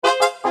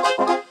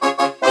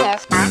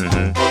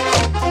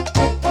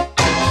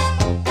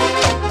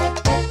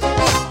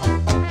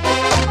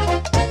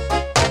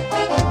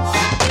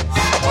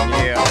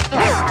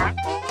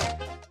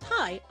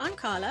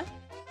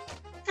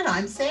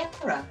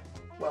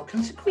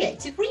welcome to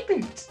Creative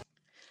Reboot.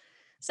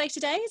 So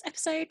today is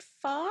episode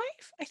 5,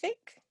 I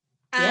think.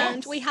 And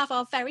Yes. we have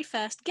our very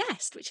first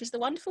guest, which is the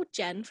wonderful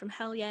Jen from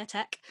Hell Yeah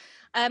Tech.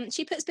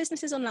 She puts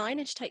businesses online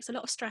and she takes a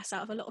lot of stress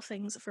out of a lot of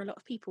things for a lot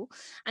of people.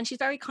 And she's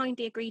very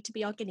kindly agreed to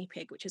be our guinea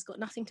pig, which has got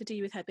nothing to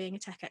do with her being a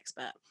tech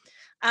expert.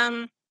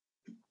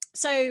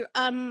 So,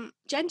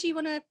 Jen, do you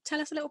want to tell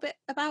us a little bit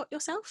about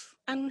yourself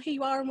and who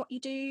you are and what you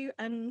do?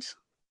 And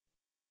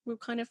we'll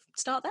kind of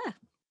start there.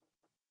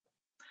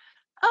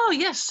 Oh,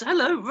 yes.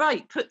 Hello.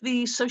 Right. Put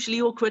the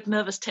socially awkward,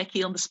 nervous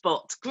techie on the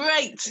spot.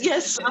 Great.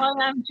 Yes, I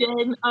am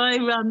Jen. I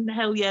run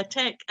Hell Yeah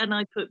Tech and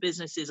I put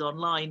businesses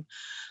online.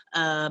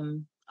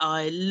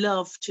 I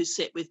love to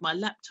sit with my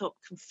laptop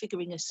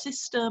configuring a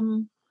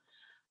system,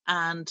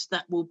 and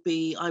that will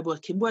be, I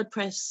work in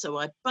WordPress, so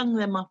I bung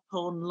them up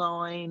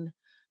online,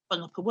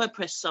 bung up a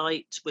WordPress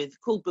site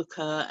with call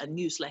booker and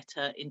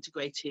newsletter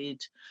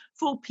integrated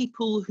for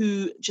people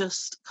who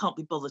just can't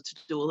be bothered to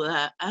do all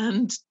that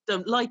and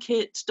don't like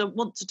it, don't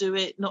want to do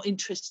it, not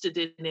interested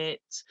in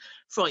it,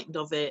 frightened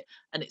of it.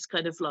 And it's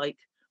kind of like,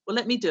 well,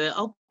 let me do it.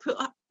 I'll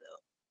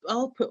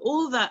put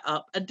all that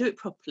up and do it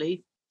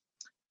properly.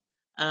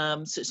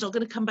 So it's not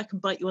going to come back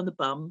and bite you on the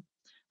bum.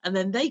 And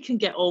then they can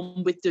get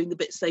on with doing the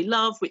bits they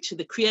love, which are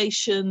the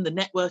creation, the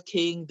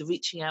networking, the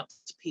reaching out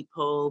to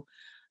people,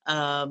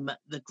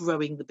 the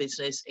growing the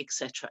business,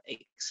 etc.,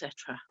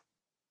 etc.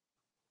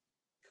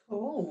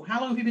 Cool. How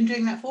long have you been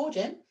doing that for,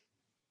 Jen?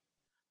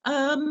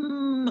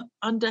 Under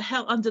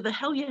the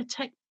Hell Yeah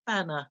Tech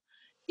banner,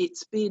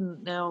 it's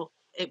been now.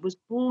 It was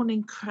born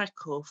in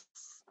Krakow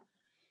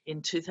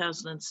in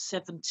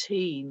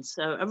 2017,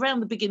 so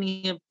around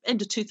the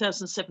end of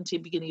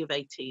 2017, beginning of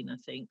 18, I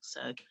think.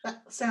 So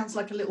That sounds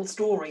like a little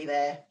story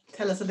there.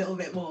 Tell us a little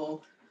bit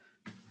more.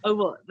 Oh,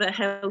 what, the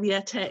Hell Yeah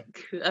Tech?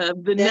 The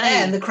name.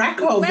 And the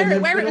Krakow.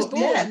 Where it was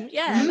born.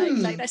 Yeah.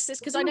 Like that's just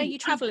because I know you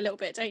Mm. travel a little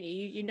bit, don't you?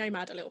 You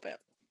nomad a little bit.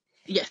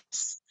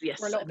 Yes,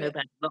 Or a lot I know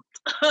bit. about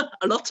a lot.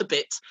 A lot of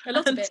bit. A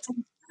lot of bit.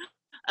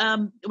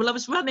 Well, I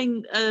was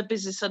running a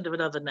business under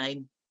another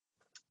name,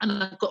 and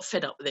I got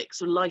fed up with it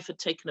because life had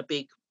taken a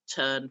big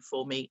turn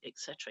for me,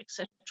 etc.,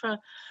 etc.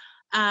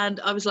 And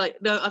I was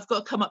like, no, I've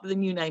got to come up with a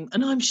new name.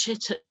 And I'm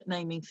shit at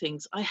naming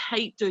things. I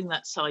hate doing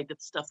that side of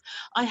stuff.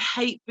 I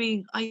hate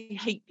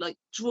like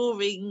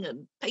drawing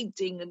and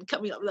painting and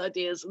coming up with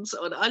ideas and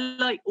so on. I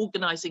like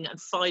organizing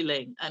and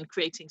filing and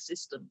creating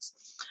systems.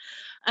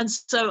 And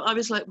so I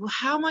was like, well,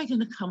 how am I going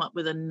to come up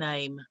with a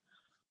name?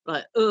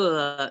 Like,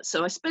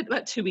 so I spent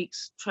about 2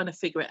 weeks trying to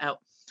figure it out.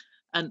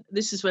 And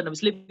this is when I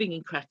was living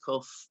in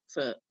Krakow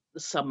for the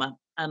summer.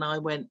 And I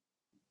went,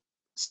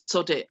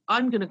 sod it,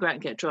 I'm going to go out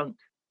and get drunk.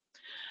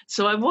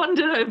 So I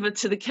wandered over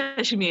to the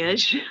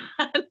Kazimierz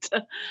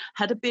and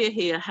had a beer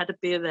here, had a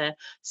beer there.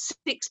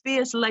 6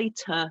 beers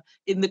later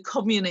in the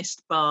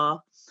Communist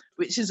Bar,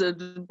 which is a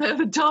bit of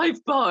a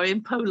dive bar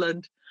in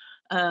Poland,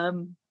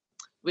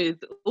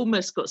 with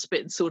almost got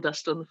spit and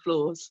sawdust on the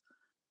floors,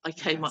 I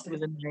came up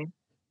with a name.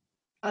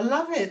 I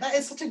love it. That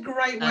is such a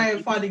great way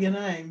of finding a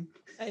name.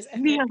 That is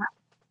epic. Yeah,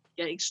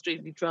 get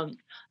extremely drunk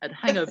and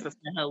hangover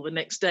from hell the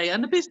next day,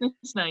 and a business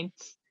name.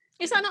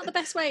 Is that not the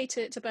best way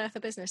to birth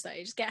a business, though?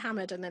 You just get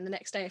hammered and then the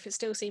next day, if it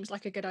still seems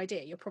like a good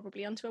idea, you're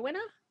probably onto a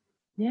winner?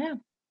 Yeah.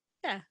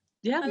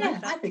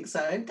 I think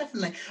so,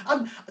 definitely.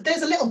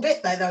 There's a little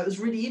bit there, though, it was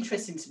really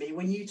interesting to me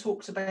when you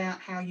talked about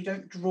how you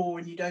don't draw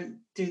and you don't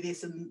do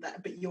this and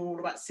that, but you're all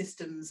about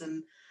systems,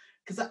 and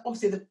because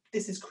obviously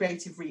this is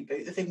Creative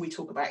Reboot. The thing we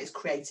talk about is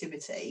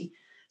creativity.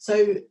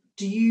 So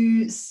do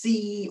you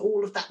see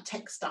all of that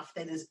tech stuff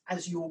then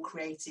as your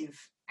creative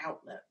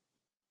outlet?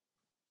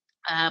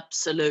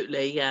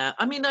 Absolutely, yeah.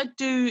 I mean, I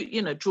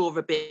do, draw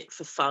a bit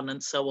for fun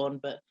and so on,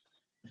 but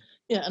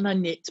yeah, and I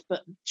knit.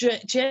 But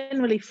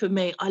generally for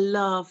me, I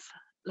love,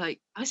 I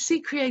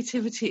see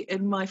creativity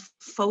in my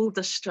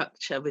folder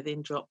structure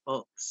within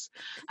Dropbox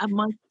and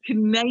my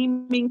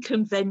naming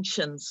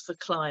conventions for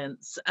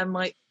clients and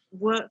my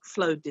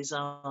workflow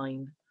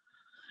design.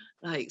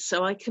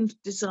 So I can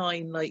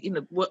design,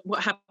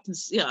 what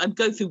happens, I'm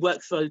going through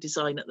workflow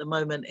design at the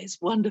moment.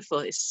 It's wonderful.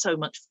 It's so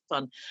much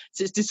fun.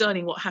 So it's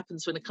designing what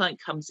happens when a client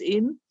comes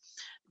in,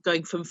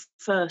 going from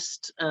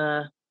first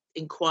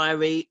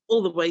inquiry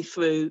all the way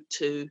through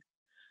to,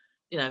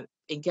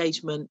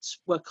 engagement,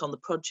 work on the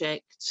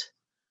project,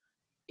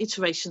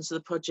 iterations of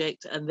the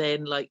project, and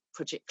then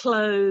project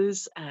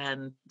close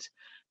and,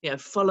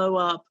 follow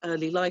up,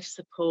 early life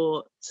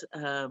support,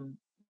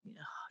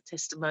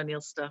 testimonial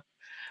stuff.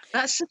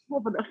 That's just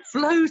more than a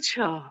flow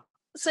chart.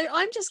 So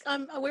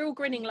we're all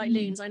grinning like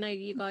loons. I know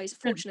you guys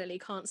fortunately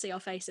can't see our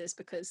faces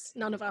because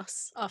none of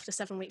us after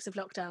 7 weeks of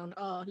lockdown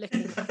are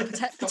looking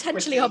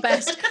potentially our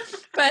best.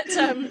 But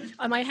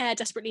my hair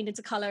desperately needs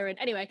a colour, and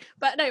anyway.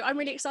 But no, I'm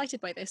really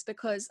excited by this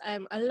because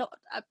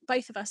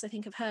both of us I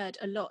think have heard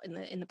a lot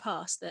in the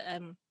past that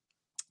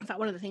in fact,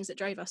 one of the things that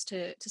drove us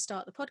to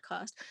start the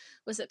podcast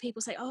was that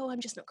people say, oh, I'm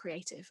just not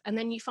creative. And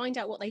then you find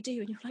out what they do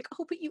and you're like,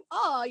 oh, but you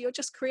are. You're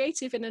just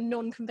creative in a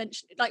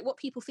non-conventional, like what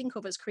people think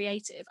of as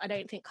creative, I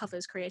don't think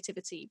covers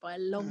creativity by a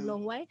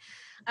long way.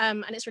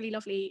 And it's really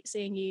lovely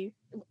seeing you,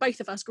 both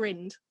of us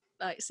grinned,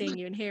 like seeing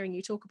you and hearing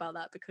you talk about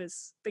that,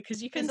 because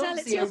you can tell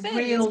it's your thing.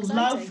 Real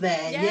love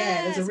there.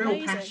 Yeah, there's a real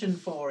amazing passion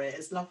for it.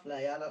 It's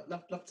lovely. I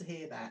love to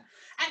hear that.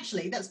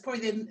 Actually, that's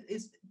probably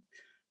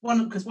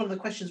because one of the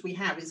questions we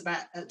have is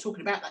about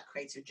talking about that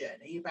creative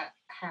journey, about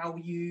how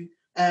you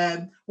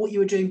what you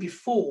were doing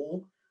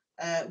before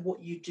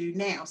what you do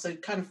now. So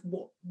kind of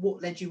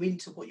what led you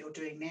into what you're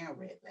doing now,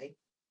 really.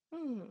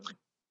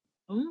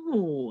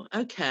 Oh,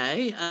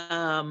 okay.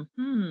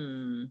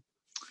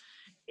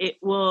 It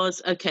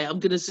was, okay, I'm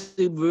going to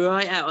zoom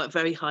right out at a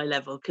very high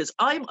level because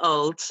I'm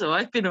old, so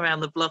I've been around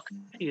the block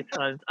a few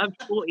times. I'm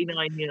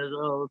 49 years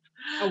old.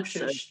 Oh,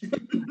 shush.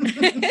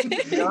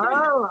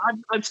 So,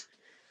 I'm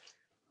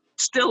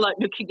still like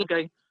looking and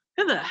going,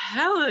 who the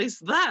hell is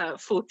that,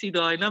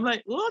 49? I'm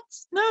like, what?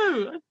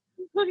 No.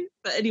 But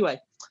anyway,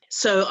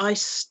 so I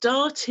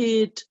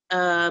started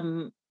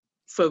with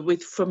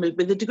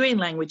a degree in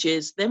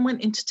languages, then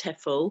went into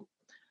TEFL,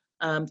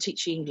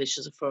 teaching English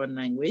as a foreign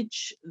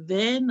language.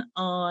 Then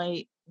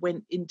I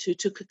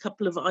took a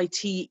couple of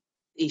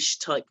IT-ish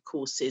type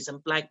courses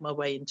and blagged my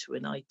way into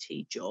an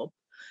IT job,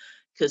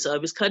 because I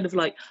was kind of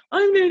like,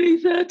 I'm nearly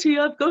 30,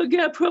 I've got to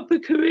get a proper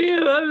career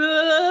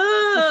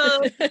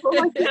before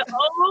I get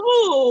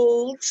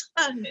old.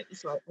 And it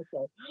was like,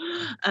 okay.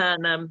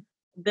 And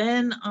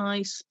then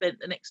I spent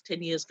the next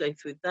 10 years going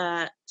through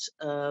that,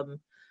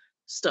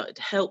 started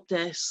help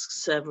desk,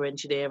 server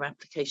engineer,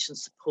 application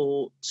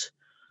support,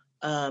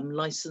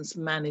 license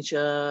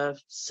manager,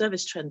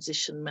 service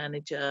transition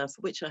manager,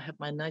 for which I have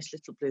my nice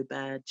little blue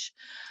badge.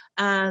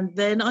 And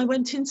then I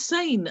went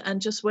insane and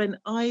just went,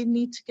 I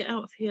need to get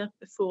out of here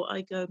before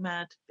I go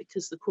mad,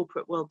 because the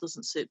corporate world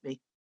doesn't suit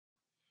me.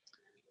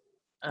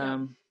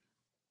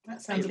 That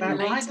sounds about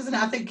right, doesn't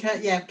it? I think,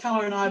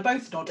 Carla and I are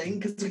both nodding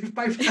because we've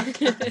both had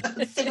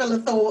a similar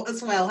thought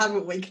as well,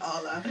 haven't we,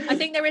 Carla? I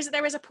think there is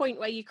a point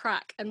where you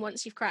crack, and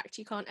once you've cracked,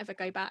 you can't ever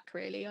go back,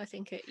 really. I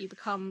think you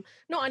become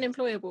not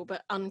unemployable,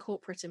 but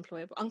uncorporate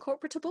employable.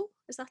 Uncorporatable?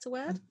 Is that a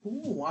word?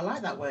 Oh, I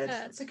like that word. Yeah.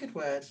 That's a good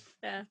word.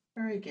 Yeah.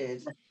 Very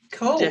good.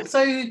 Cool. Yeah.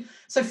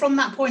 So from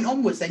that point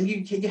onwards, then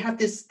you had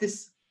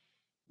this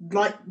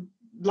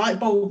light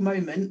bulb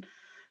moment.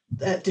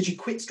 Did you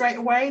quit straight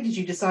away? Did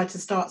you decide to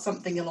start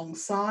something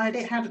alongside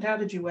it? How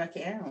did you work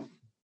it out?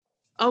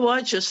 Oh,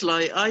 I just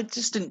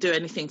didn't do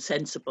anything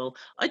sensible.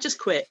 I just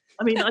quit.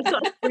 I mean, I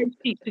got a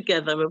spreadsheet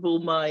together of all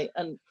my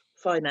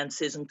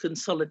finances and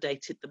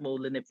consolidated them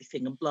all and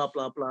everything, and blah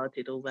blah blah.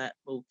 Did all that,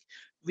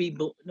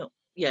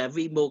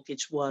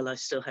 remortgaged while I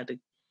still had a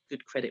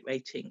good credit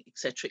rating,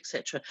 etc.,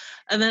 etc.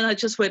 And then I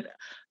just went,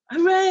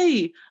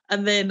 hooray!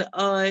 And then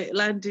I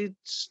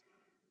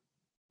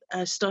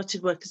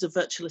started work as a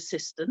virtual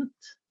assistant,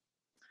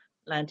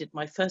 landed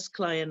my first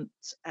client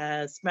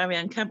as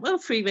Marianne Campbell,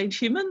 Free Range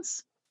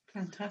Humans.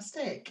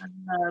 Fantastic.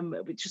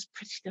 Which was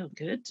pretty darn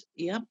good,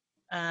 yeah.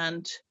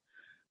 And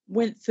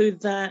went through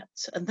that,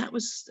 and I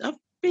was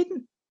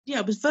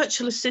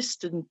virtual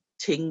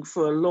assistanting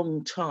for a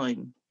long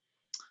time.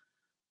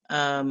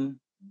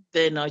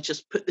 Then I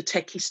just put the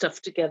techie stuff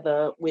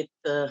together with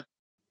the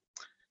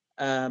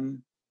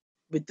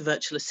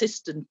virtual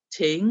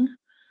assistanting.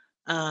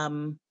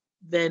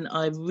 Then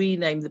I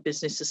renamed the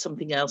business as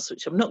something else,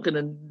 which I'm not going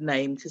to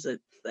name because that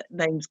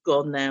name's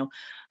gone now.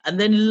 And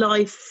then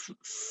life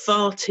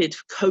farted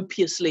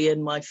copiously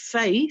in my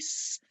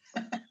face.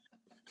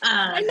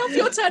 I love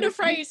your turn of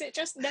phrase. It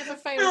just never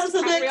fails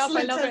to crack me up.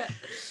 I love it.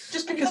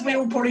 Just because we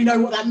all probably know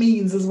what that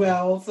means as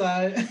well.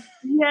 So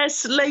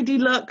yes, Lady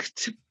Luck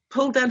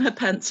pulled down her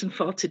pants and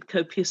farted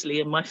copiously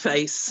in my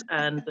face,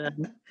 and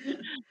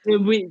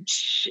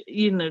which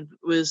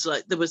was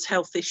like, there was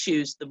health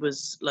issues, there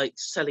was like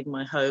selling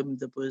my home,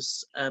 there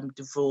was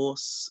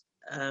divorce,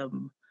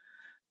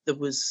 there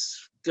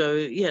was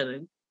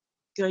going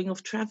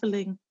off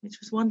traveling, which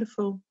was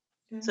wonderful.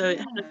 Yeah. So it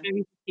had a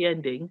very happy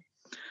ending,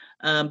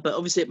 but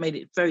obviously it made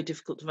it very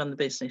difficult to run the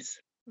business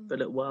for a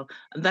little while.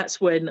 And that's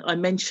when I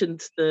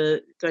mentioned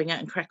the going out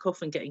and crack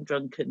off and getting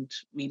drunk and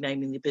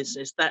renaming the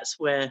business. That's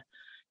where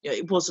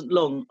it wasn't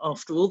long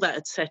after all that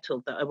had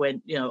settled that I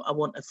went, I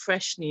want a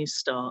fresh new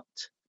start.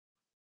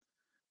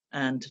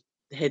 And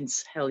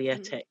hence Hell Yeah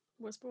Tech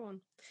was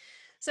born.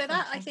 So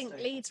that, I think,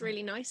 leads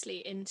really nicely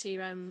into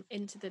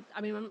the,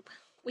 I mean,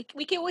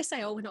 we can always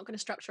say, oh, we're not going to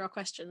structure our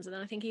questions, and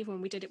then I think even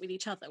when we did it with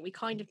each other, we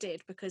kind of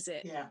did, because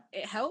it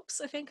helps,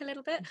 I think, a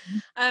little bit.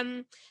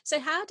 So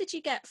how did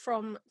you get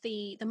from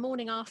the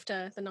morning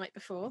after the night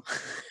before,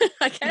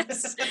 I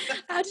guess,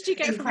 how did you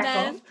get from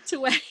there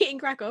to where in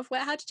Krakow?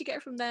 How did you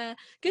get from there?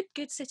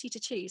 Good city to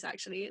choose,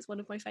 actually. It's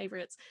one of my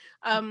favorites.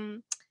 How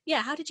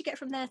did you get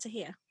from there to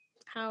here?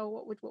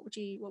 What would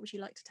you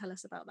like to tell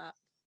us about that?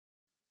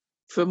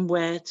 From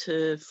where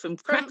to? From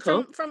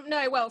Krakow? From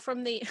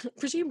the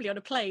presumably on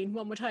a plane,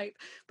 one would hope.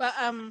 But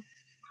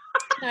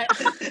No.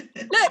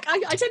 Look,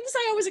 I didn't say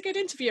I was a good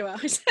interviewer.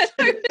 I said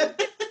I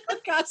was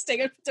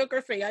podcasting and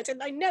photography. I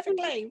never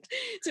claimed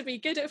to be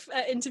good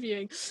at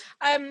interviewing.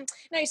 No,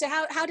 so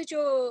how did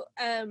your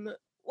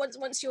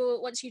once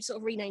you sort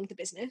of renamed the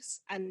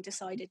business and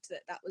decided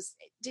that was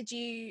it, did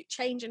you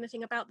change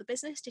anything about the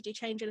business? Did you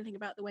change anything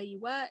about the way you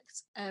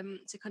worked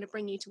to kind of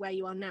bring you to where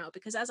you are now?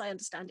 Because as I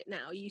understand it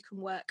now, you can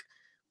work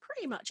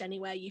pretty much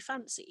anywhere you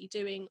fancy,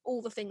 doing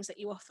all the things that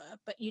you offer,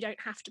 but you don't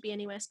have to be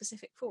anywhere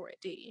specific for it,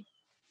 do you?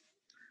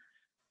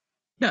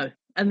 No.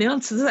 And the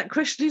answer to that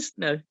question is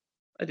no,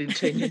 I didn't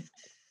change it.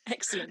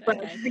 Excellent. But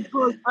okay.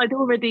 because I'd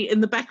already,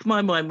 in the back of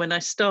my mind, when I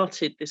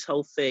started this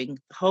whole thing,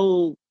 the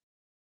whole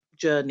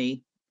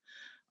journey,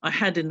 I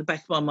had in the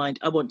back of my mind,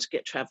 I want to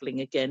get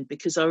travelling again,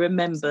 because I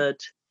remembered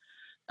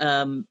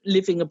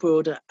living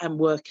abroad and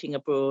working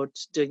abroad,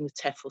 doing the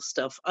TEFL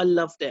stuff. I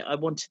loved it. I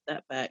wanted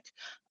that back.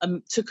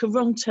 Took a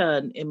wrong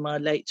turn in my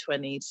late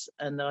 20s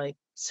and I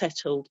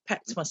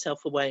packed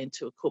myself away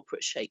into a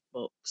corporate shake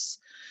box.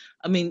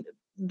 I mean,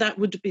 that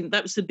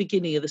was the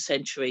beginning of the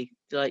century,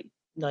 like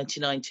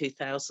 99,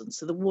 2000.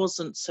 So there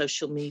wasn't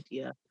social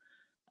media.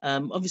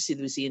 Obviously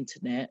there was the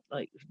internet,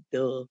 like,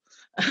 duh.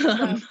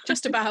 Well,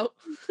 just about.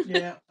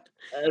 Yeah.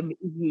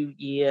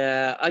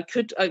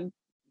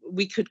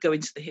 We could go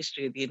into the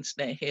history of the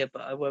internet here,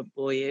 but I won't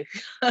bore you.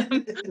 I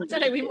don't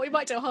know, we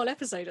might do a whole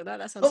episode of that.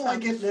 That sounds fun. My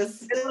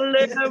goodness.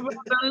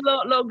 A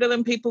lot longer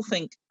than people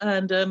think.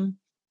 And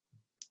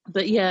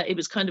but yeah, it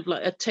was kind of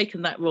like I'd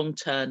taken that wrong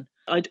turn.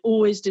 I'd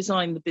always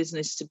designed the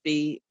business to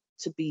be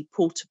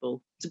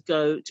portable,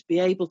 to be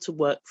able to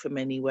work from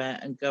anywhere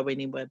and go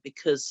anywhere,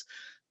 because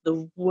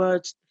the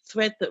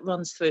thread that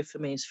runs through for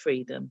me is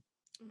freedom.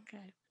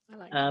 Okay, I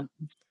like that.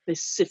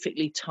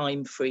 Specifically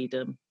time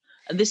freedom.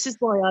 And this is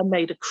why I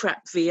made a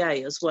crap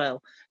VA as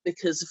well,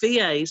 because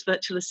VAs,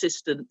 virtual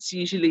assistants,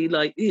 usually,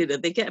 like, you know,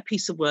 they get a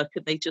piece of work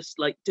and they just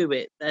like do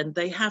it, and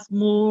they have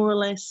more or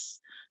less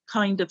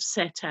kind of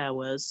set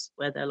hours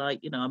where they're like,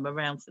 you know, I'm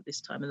around for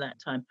this time and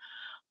that time.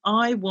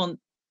 I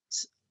want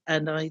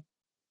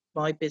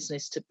my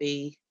business to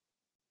be,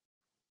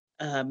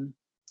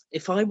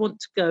 if I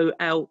want to go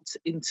out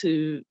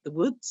into the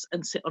woods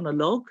and sit on a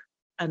log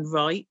and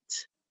write,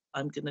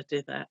 I'm going to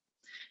do that.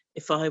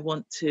 If I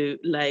want to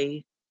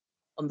lay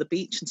on the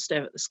beach and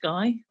stare at the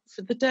sky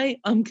for the day,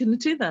 I'm going to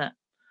do that.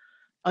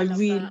 I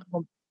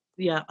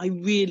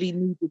really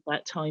needed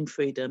that time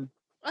freedom.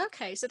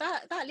 Okay, so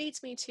that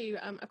leads me to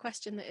a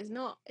question that is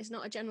not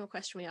a general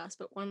question we ask,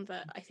 but one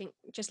that I think,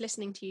 just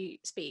listening to you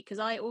speak, because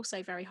I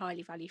also very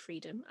highly value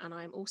freedom, and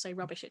I'm also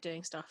rubbish at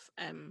doing stuff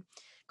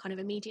kind of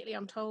immediately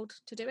I'm told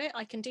to do it.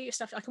 I can do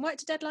stuff, I can work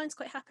to deadlines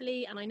quite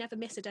happily, and I never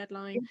miss a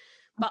deadline,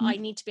 but I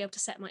need to be able to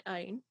set my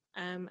own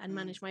and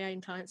manage my own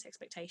clients'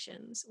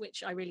 expectations,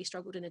 which I really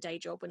struggled in a day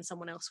job when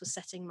someone else was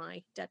setting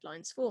my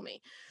deadlines for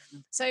me.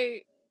 So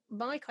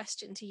my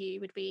question to you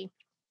would be,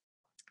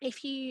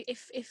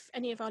 if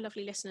any of our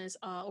lovely listeners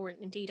are, or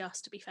indeed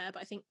us, to be fair,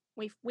 but I think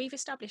we've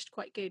established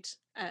quite good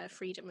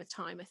freedom with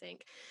time, I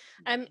think.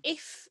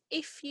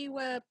 If you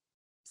were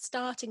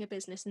starting a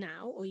business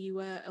now, or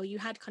you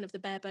had kind of the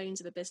bare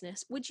bones of a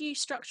business, would you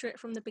structure it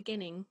from the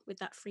beginning with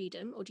that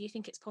freedom, or do you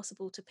think it's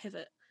possible to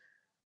pivot?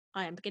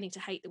 I am beginning to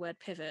hate the word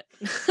pivot.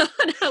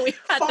 Now we've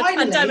had the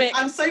pandemic.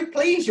 I'm so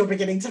pleased you're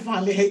beginning to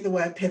finally hate the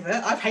word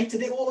pivot. I've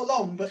hated it all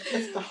along, but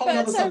that's a whole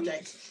other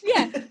subject.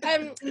 Yeah.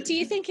 Do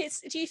you think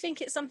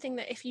it's something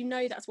that, if you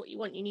know that's what you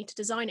want, you need to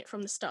design it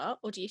from the start,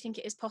 or do you think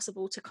it is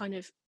possible to kind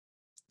of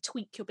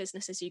tweak your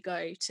business as you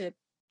go to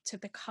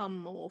become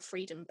more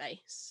freedom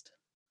based?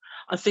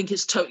 I think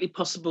it's totally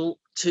possible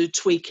to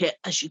tweak it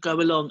as you go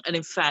along. And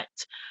in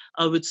fact,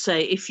 I would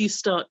say if you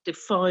start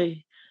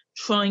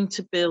trying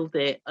to build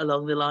it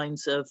along the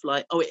lines of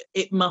like, oh,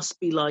 it must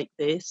be like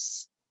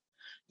this,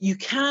 you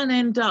can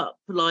end up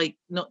like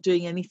not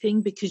doing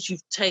anything, because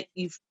you've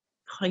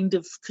kind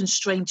of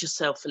constrained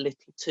yourself a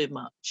little too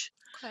much.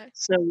 Okay.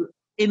 So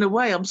in a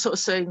way, I'm sort of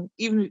saying,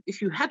 even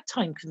if you had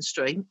time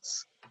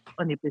constraints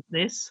on your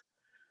business,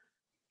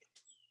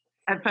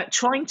 in fact,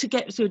 trying to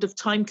get rid of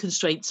time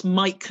constraints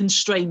might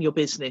constrain your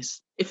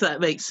business, if that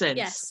makes sense.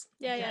 Yes.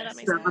 Yeah, that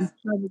makes so sense. I'm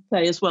trying to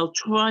say as well,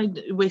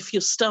 if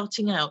you're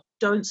starting out,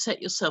 don't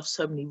set yourself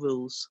so many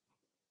rules.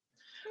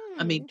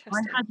 I mean, I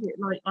had it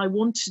like I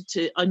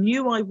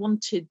knew I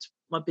wanted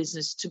my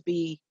business to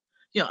be,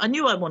 you know, I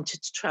knew I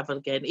wanted to travel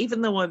again,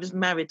 even though I was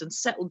married and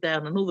settled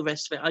down and all the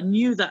rest of it. I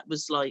knew that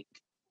was like,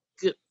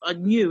 I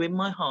knew in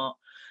my heart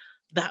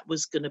that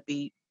was going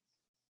to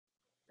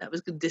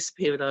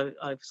disappear, and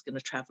I was going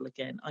to travel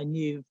again. I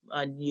knew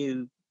I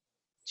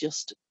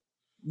was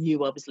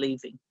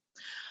leaving.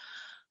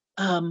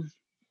 I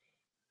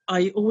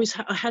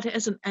had it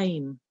as an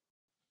aim.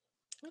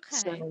 Okay.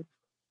 So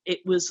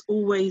it was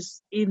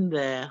always in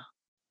there.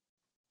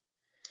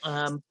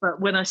 But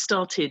when I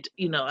started,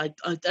 you know, I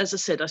as I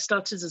said, I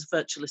started as a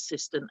virtual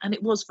assistant, and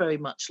it was very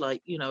much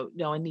like, you know,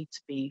 no, I need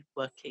to be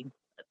working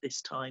at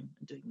this time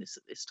and doing this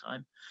at this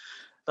time.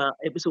 But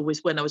it was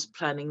always when I was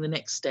planning the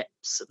next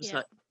steps, it was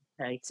like,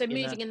 okay. So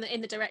moving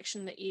in the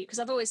direction that you, because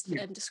I've always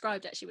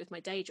described actually with my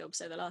day job,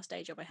 so the last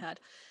day job I had,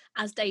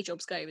 as day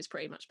jobs go, was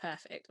pretty much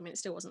perfect. I mean, it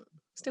still wasn't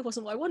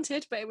what I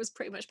wanted, but it was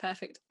pretty much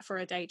perfect for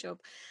a day job.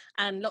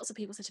 And lots of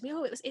people said to me,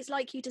 "Oh, it's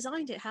like you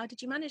designed it. How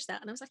did you manage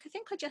that?" And I was like, I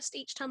think I just,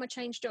 each time I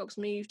changed jobs,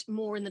 moved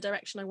more in the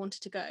direction I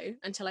wanted to go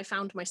until I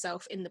found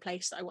myself in the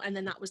place that and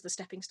then that was the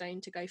stepping stone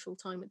to go full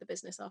time with the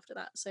business after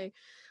that. So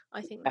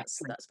I think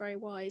that's very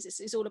wise.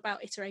 It's all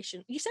about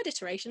iteration. You said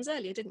iterations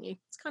earlier, didn't you?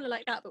 It's kind of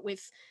like that, but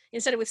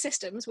instead of with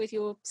systems, with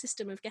your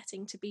system of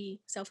getting to be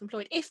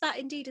self-employed, if that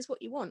indeed is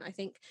what you want. I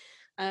think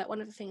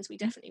one of the things we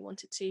definitely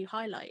wanted to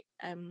highlight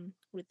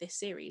with this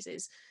series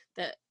is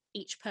that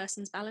each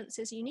person's balance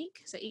is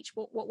unique. So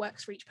what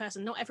works for each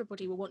person. Not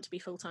everybody will want to be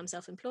full-time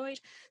self-employed.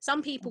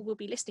 Some people will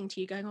be listening to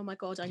you going, oh my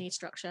God, I need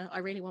structure. I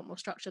really want more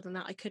structure than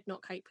that. I could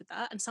not cope with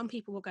that. And some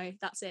people will go,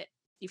 that's it.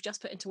 You've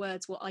just put into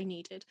words what I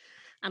needed.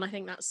 And I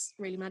think that's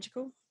really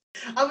magical.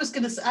 I was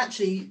going to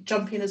actually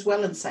jump in as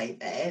well and say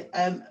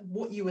there,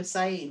 what you were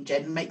saying,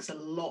 Jen, makes a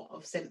lot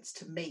of sense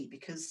to me,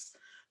 because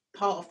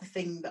part of the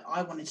thing that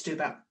I wanted to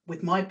do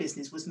with my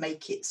business was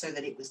make it so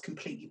that it was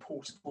completely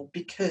portable,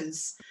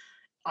 because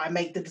I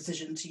made the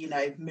decision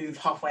to, move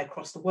halfway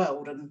across the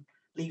world and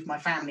leave my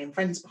family and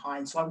friends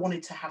behind. So I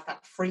wanted to have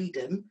that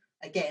freedom,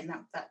 again,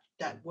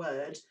 that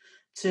word,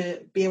 to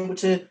be able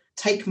to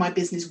take my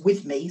business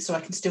with me so I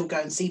can still go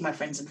and see my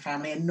friends and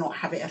family and not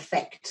have it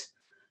affect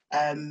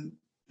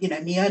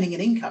me earning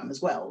an income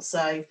as well.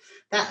 So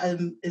that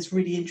is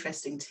really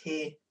interesting to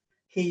hear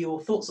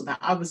your thoughts on that.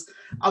 I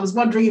was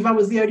wondering if I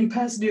was the only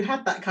person who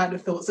had that kind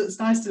of thought. So it's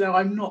nice to know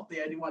I'm not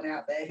the only one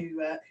out there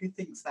who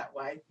thinks that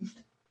way.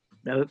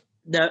 No.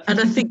 And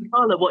I think,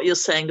 Carla, what you're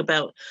saying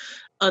about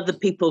other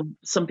people,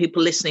 some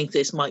people listening to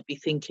this might be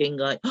thinking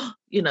like,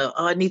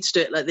 I need to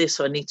do it like this,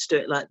 or I need to do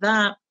it like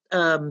that.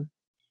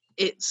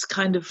 It's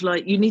kind of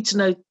like you need to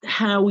know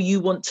how you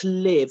want to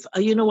live.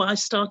 You know what I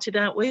started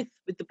out with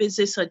the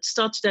business? I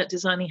started out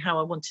designing how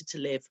I wanted to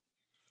live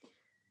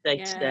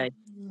day to day.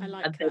 I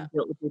like and that. then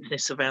built the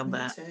business around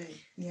that.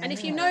 Yeah. And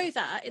if you know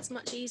that, it's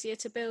much easier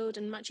to build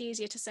and much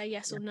easier to say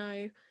yes or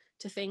no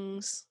to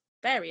things,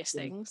 various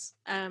things,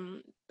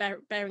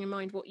 bearing in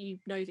mind what you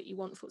know that you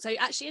want for. So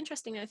actually,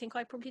 interestingly, I think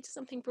I probably did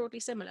something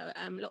broadly similar.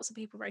 Lots of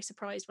people were very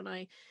surprised when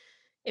I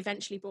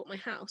eventually bought my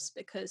house,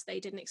 because they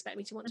didn't expect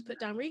me to want to put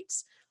down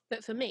roots.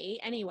 But for me,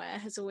 anywhere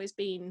has always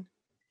been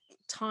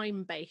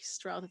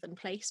time-based rather than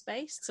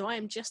place-based. So I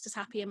am just as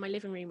happy in my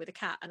living room with a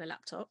cat and a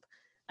laptop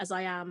as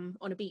I am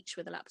on a beach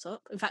with a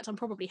laptop. In fact, I'm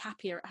probably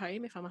happier at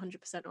home, if I'm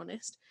 100%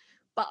 honest.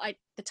 But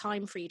the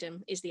time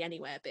freedom is the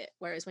anywhere bit.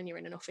 Whereas when you're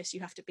in an office, you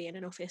have to be in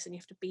an office and you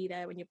have to be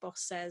there when your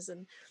boss says,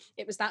 and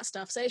it was that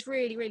stuff. So it's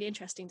really, really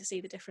interesting to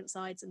see the different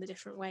sides and the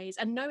different ways.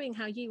 And knowing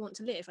how you want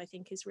to live, I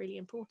think, is really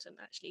important,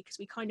 actually, because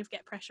we kind of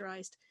get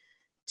pressurized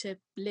to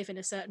live in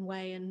a certain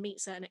way and meet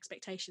certain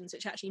expectations,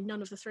 which actually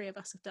none of the three of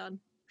us have done,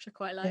 which I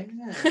quite like.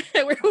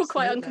 Yeah, we're all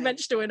quite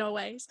unconventional in our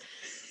ways.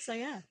 So,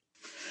 yeah.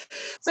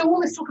 So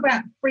all this talk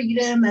about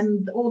freedom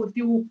and all of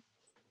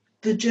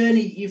the journey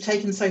you've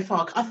taken so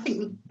far, I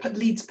think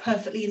leads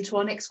perfectly into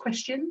our next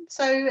question.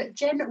 So,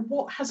 Jen,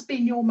 what has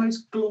been your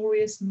most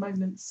glorious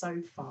moment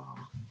so far?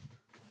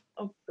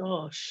 Oh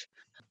gosh,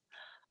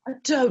 I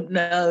don't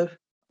know.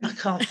 I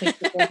can't think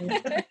of any.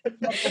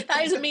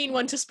 That is a mean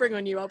one to spring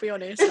on you, I'll be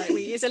honest.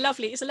 It's a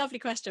lovely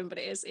question, but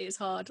it is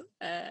hard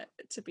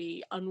to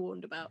be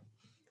unwarned about.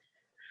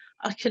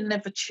 I can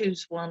never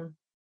choose one.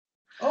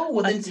 Oh,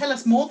 well, then tell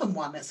us more than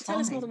one. Tell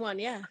us more than one,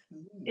 yeah.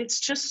 It's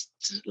just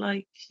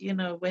like,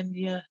 when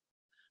you're,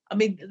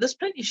 there's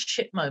plenty of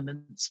shit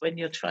moments when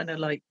you're trying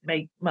to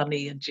make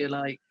money and you're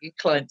like, your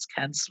clients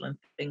cancel and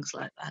things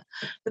like that.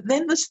 But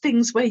then there's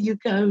things where you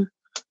go,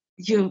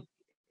 a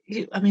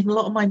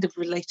lot of mine have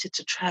related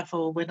to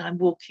travel, when I'm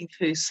walking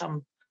through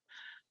some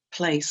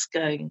place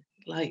going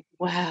like,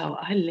 wow,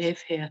 I live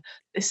here,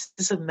 this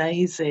is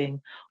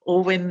amazing.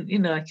 Or when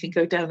I can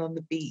go down on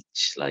the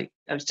beach, like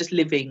I was just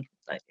living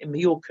in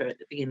Mallorca at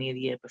the beginning of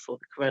the year before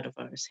the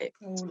coronavirus hit.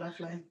 Oh,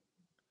 lovely.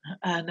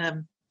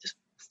 And just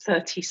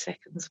 30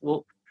 seconds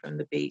walk from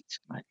the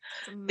beach, like,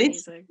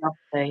 this is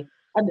lovely.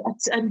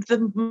 And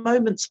the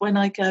moments when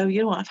I go,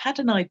 I've had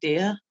an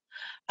idea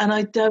and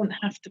I don't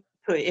have to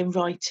put it in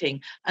writing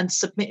and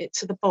submit it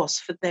to the boss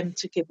for them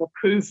to give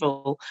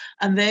approval,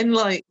 and then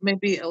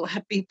maybe it'll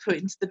be put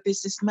into the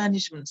business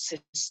management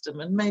system,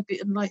 and I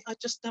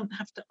just don't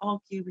have to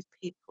argue with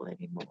people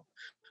anymore.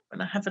 When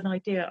I have an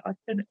idea, I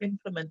can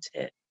implement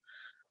it.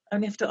 I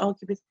only have to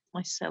argue with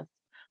myself.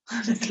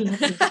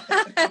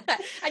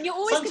 And you're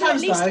always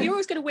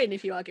going to win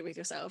if you argue with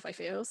yourself, I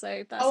feel.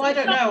 So that's I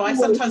don't know. I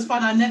sometimes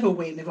find I never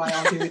win if I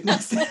argue with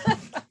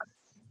myself.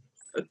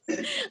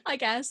 I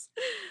guess.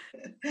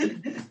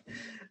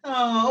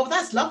 Oh,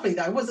 that's lovely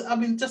though.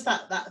 Just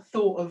that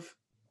thought of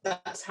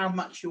that's how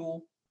much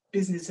your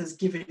business has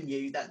given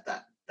you,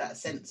 that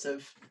sense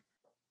of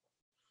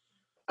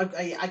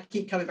I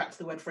keep coming back to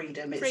the word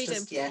freedom. It's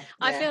just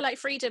I feel like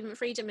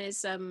freedom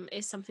is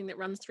something that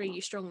runs through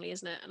you strongly,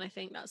 isn't it? And I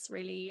think that's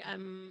really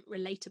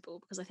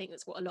relatable, because I think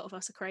that's what a lot of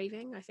us are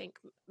craving. I think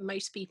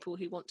most people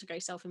who want to go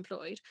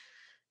self-employed,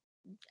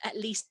 at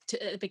least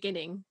at the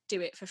beginning,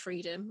 do it for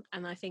freedom.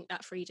 And I think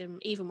that freedom,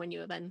 even when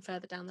you're then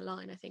further down the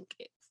line, I think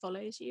it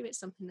follows you. It's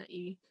something that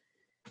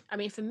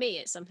for me,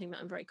 it's something that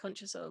I'm very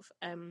conscious of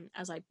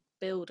as I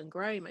build and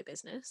grow my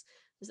business,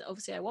 is that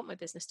obviously I want my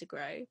business to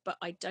grow, but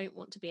I don't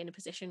want to be in a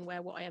position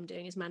where what I am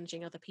doing is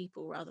managing other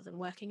people rather than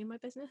working in my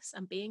business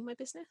and being my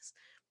business,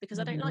 because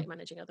I don't like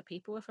managing other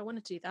people. If I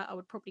wanted to do that, I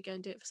would probably go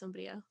and do it for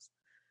somebody else.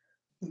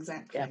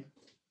 Exactly. Yeah.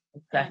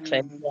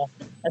 Exactly. Yeah.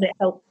 And it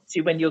helps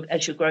you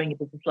as you're growing your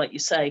business, like you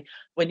say,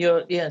 when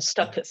you're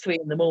stuck at 3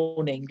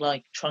 a.m,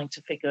 like trying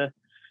to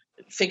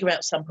figure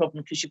out some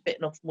problem because you've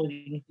bitten off more than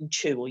you can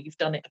chew, or you've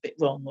done it a bit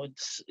wrong, or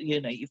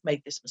you've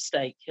made this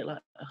mistake. You're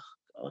like,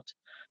 oh God,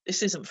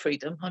 this isn't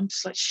freedom. I'm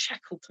just like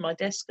shackled to my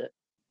desk at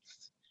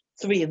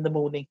 3 a.m.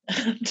 and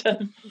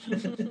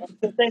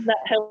but then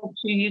that helps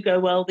you go,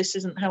 well, this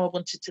isn't how I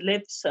wanted to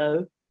live,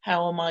 so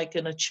how am I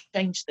going to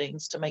change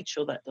things to make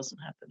sure that doesn't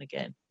happen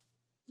again?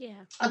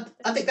 Yeah,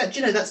 I think that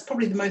that's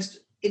probably the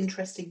most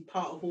interesting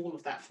part of all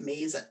of that for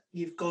me, is that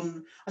you've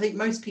gone, I think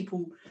most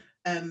people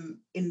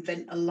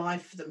invent a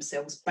life for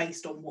themselves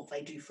based on what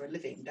they do for a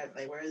living, don't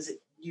they? Whereas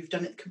you've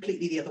done it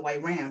completely the other way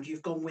around.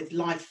 You've gone with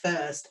life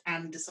first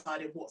and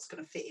decided what's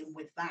going to fit in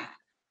with that.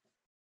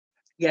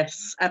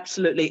 Yes,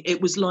 absolutely.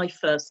 It was life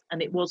first,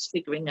 and it was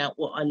figuring out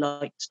what I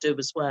like to do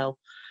as well.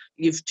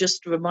 You've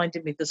just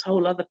reminded me this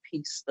whole other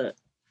piece, that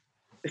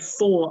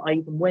before I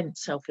even went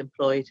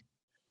self-employed,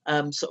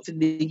 sort of in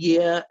the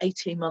year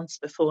 18 months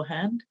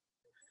beforehand,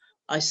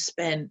 I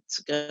spent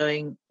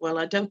going, well,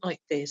 I don't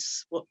like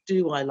this. What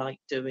do I like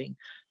doing?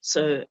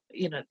 So,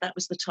 that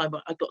was the time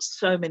I got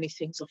so many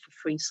things off a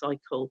free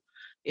cycle,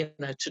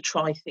 to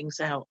try things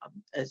out.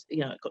 I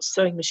got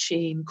sewing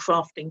machine,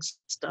 crafting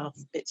stuff,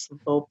 bits and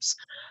bobs.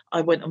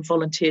 I went and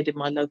volunteered in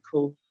my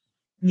local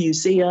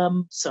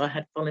museum, so I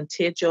had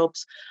volunteer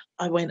jobs.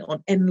 I went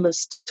on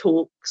endless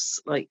talks,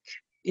 like,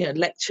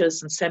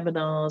 lectures and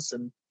seminars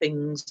and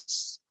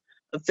things,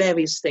 of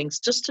various things,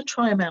 just to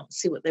try them out and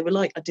see what they were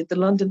like. I did the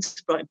London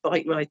to Brighton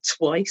bike ride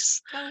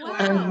twice. Oh,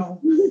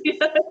 wow.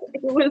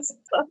 It was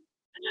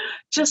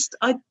just,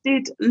 I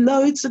did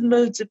loads and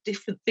loads of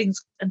different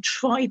things and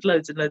tried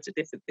loads and loads of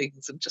different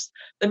things, and just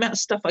the amount of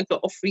stuff I got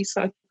off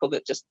recycle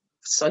that just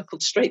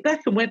cycled straight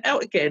back and went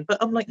out again. But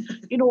I'm like,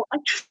 I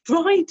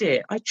tried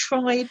it.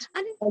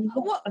 And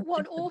what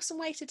an awesome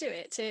way to do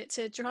it,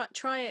 to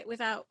try it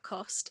without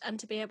cost, and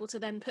to be able to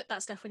then put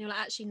that stuff when you're like,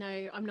 actually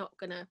no, I'm not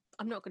gonna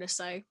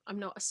sew, I'm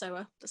not a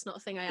sewer, that's not a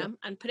thing I am,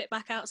 and put it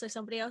back out so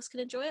somebody else can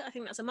enjoy it. I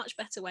think that's a much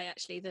better way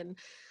actually than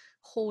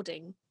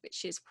hoarding,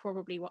 which is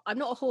probably what I'm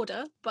not a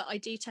hoarder, but I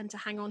do tend to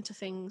hang on to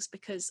things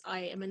because I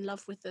am in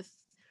love with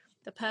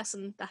the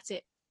person that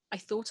I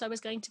thought I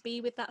was going to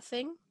be with that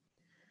thing.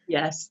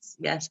 Yes.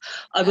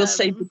 I will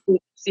say books.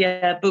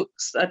 Yeah,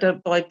 books. I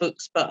don't buy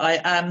books, but I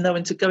am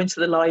known to go into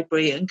the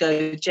library and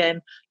go,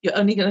 Jen, you're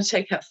only going to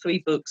take out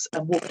 3 books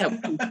and walk out.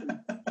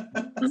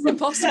 It's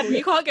impossible.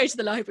 You can't go to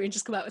the library and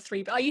just come out with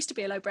 3. But I used to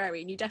be a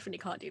librarian. You definitely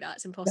can't do that.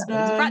 It's impossible.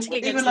 It's practically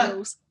against the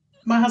rules.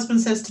 My husband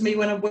says to me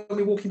when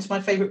we walk into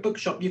my favourite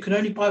bookshop, you can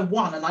only buy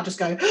 1, and I just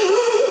go,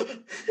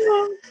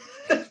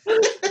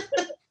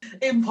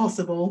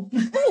 impossible.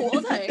 Oh,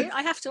 although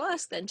I have to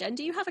ask then, Jen,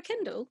 do you have a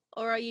Kindle,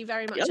 or are you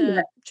very much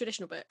a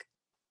traditional book?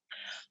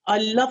 I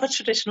love a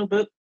traditional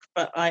book,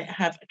 but I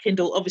have a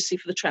Kindle, obviously,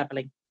 for the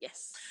travelling.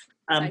 Yes.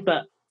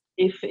 But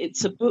if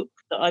it's a book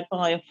that I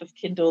buy off of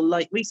Kindle,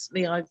 like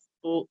recently I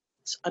bought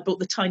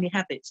the Tiny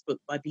Habits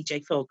book by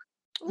BJ Fogg.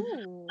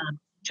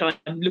 Which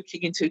I'm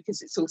looking into,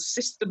 because it's all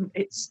system.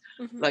 It's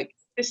like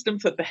system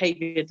for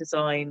behaviour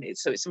design.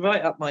 It's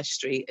right up my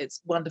street.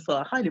 It's wonderful.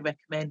 I highly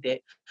recommend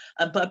it.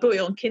 But I bought it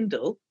on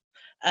Kindle,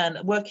 and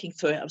working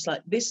through it, I was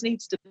like, this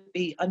needs to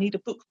be. I need a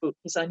book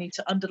because I need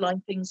to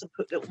underline things and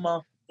put little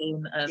marks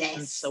in.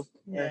 And so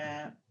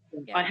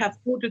I have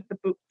ordered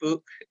the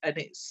book, and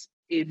it's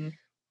in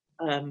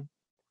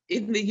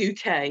the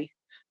UK,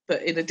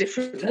 but in a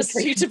different. That's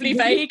suitably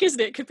vague,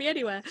 isn't it? Could be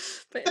anywhere,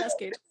 but that's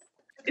good.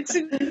 It's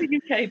in the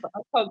UK, but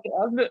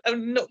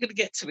I'm not going to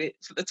get to it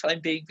for the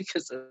time being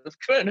because of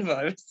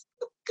coronavirus.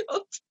 Oh,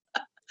 God.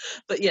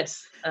 But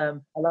yes, I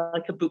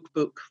like a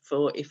book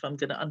for if I'm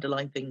going to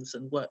underline things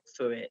and work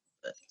through it.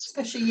 But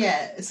especially,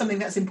 it's something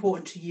that's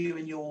important to you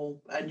and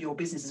your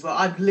business as well.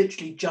 I've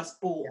literally just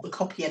bought the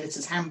Copy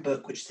Editor's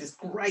Handbook, which is this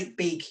great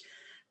big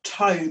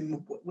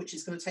tome, which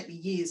is going to take me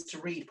years to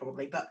read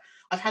probably, but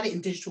I've had it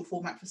in digital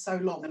format for so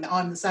long, and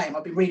I'm the same.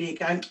 I've been reading it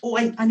going,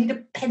 I need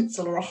a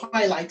pencil or a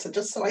highlighter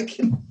just so I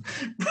can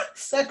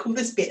circle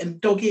this bit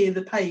and dog ear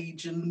the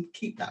page and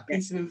keep that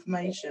piece of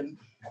information.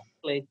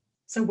 Exactly.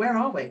 So where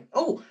are we?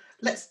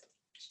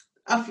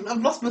 I've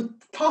lost my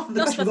path of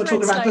the question. We've got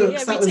talking about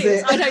books. That was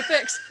it. I know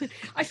books.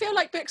 I feel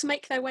like books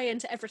make their way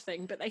into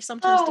everything, but they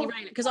sometimes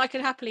derail it, because I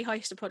could happily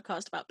host a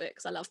podcast about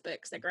books. I love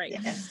books. They're great.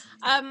 Yes.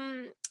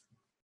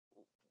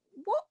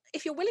 What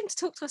if you're willing to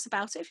talk to us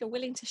about it, if you're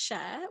willing to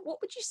share, what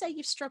would you say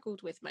you've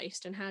struggled with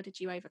most, and how did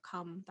you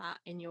overcome that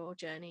in your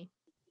journey?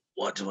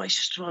 What do I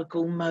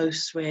struggle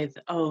most with?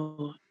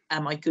 Oh,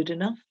 am I good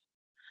enough?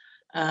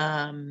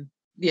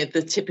 Yeah,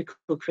 the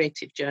typical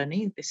creative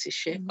journey. This is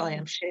shit. I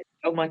am shit.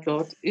 Oh my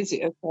God, is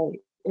it okay?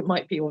 It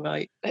might be all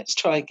right. Let's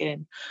try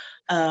again.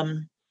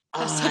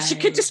 That's such a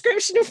good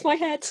description of my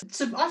head.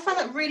 So I found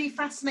that really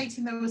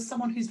fascinating. There was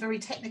someone who's very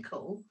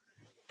technical,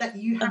 that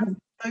you have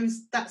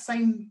that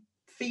same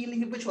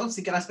feeling, which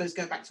obviously I suppose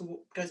goes back to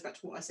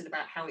what I said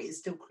about how it is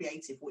still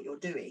creative what you're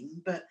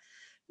doing. But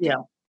yeah,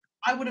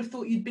 I would have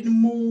thought you'd been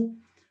more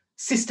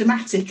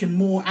systematic and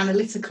more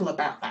analytical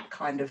about that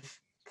kind of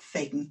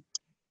thing.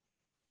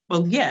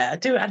 Well, yeah, I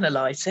do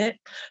analyse it,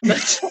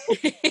 but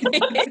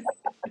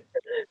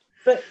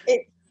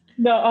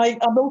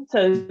I'm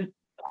also,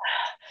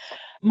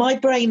 my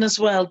brain as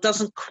well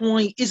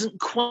isn't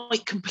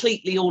quite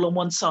completely all on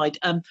one side.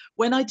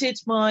 When I did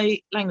my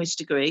language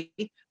degree,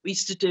 we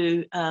used to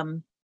do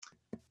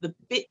the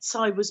bits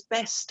I was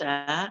best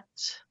at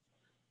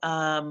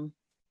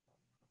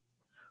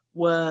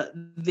were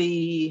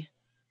the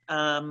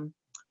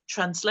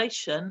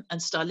translation and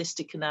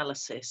stylistic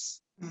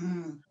analysis.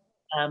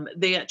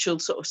 The actual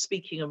sort of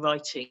speaking and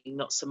writing,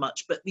 not so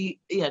much, but the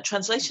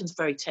translation's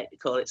very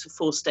technical. It's a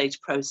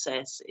 4-stage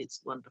process. It's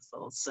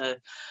wonderful. So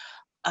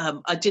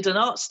I did an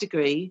arts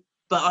degree,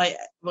 but I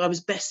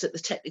was best at the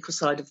technical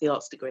side of the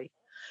arts degree.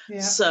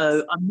 Yeah.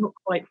 So I'm not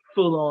quite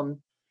full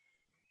on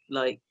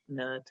like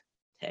nerd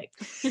tech.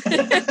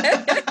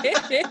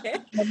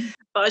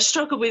 But I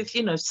struggle with,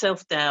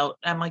 self-doubt.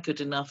 Am I good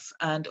enough?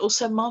 And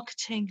also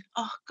marketing.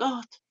 Oh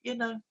God,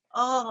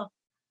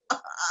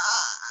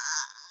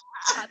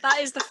 That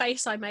is the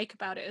face I make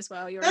about it as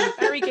well. You're in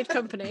very good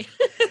company.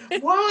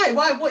 Why?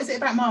 What is it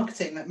about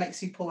marketing that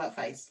makes you pull that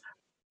face?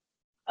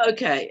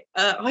 Okay,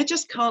 I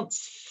just can't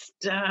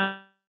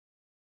stand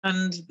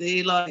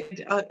the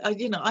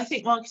I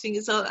think marketing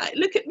is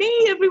look at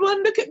me,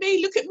 everyone, look at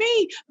me,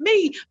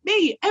 me,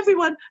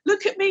 everyone,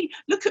 look at me,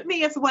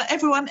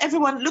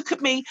 everyone, look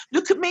at me, me,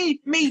 look at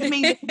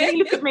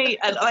me,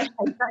 and I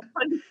hate that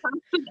kind of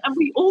person, and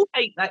we all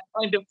hate that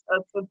kind of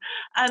person,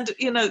 and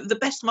the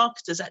best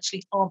marketers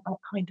actually aren't that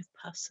kind of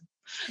person.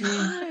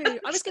 No,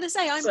 I was going to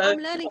say I'm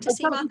learning to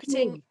see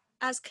marketing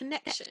as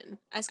connection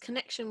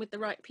with the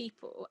right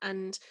people,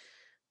 and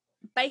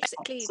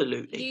basically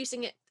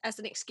using it as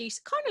an excuse,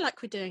 kind of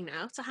like we're doing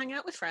now, to hang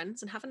out with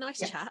friends and have a nice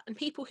chat, and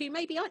people who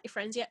maybe aren't your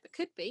friends yet but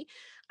could be.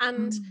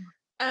 And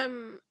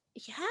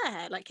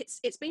like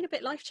it's been a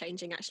bit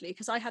life-changing actually,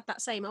 because I had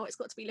that same it's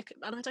got to be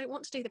and I don't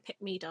want to do the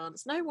pick me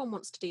dance. No one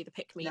wants to do the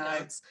pick me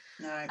dance.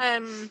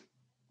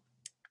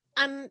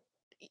 And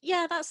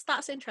yeah,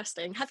 that's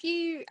interesting. Has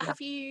your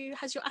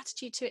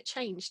attitude to it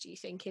changed, do you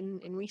think,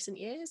 in recent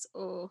years?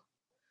 Or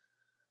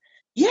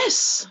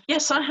Yes,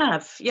 I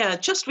have. Yeah,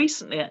 just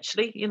recently,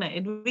 actually.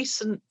 In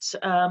recent,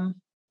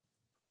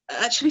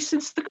 actually,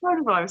 since the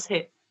coronavirus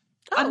hit.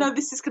 I know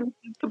this is going to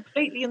be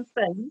completely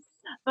insane,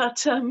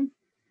 but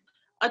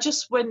I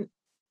just went.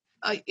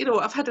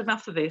 I've had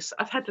enough of this.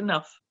 I've had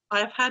enough. I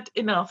have had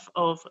enough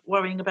of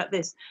worrying about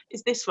this.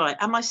 Is this right?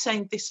 Am I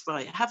saying this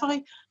right? Have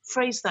I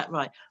phrased that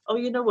right? Oh,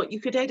 you know what? You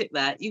could edit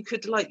that. You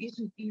could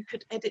you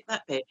could edit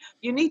that bit.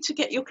 You need to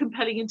get your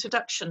compelling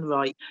introduction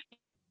right.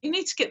 You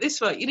need to get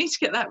this right. You need to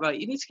get that right.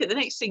 You need to get the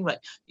next thing right.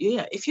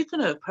 Yeah, if you're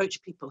going to approach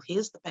people,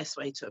 here's the best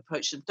way to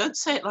approach them. Don't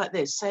say it like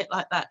this, say it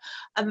like that.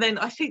 And then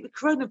I think the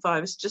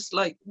coronavirus just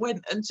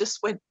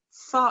went,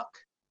 fuck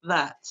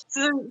that.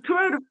 So the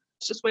coronavirus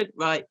just went,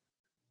 right,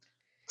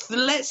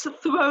 let's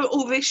throw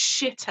all this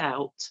shit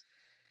out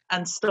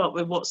and start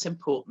with what's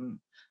important.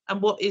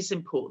 And what is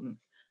important?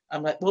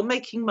 I'm like, well,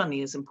 making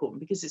money is important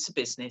because it's a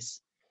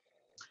business.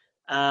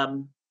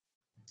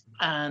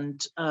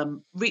 And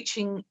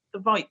reaching the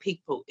right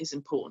people is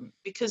important,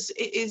 because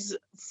it is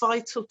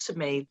vital to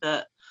me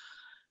that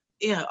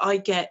I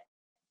get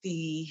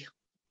the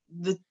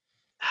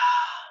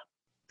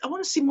I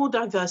want to see more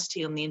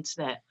diversity on the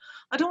internet.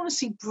 I don't want to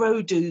see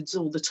bro dudes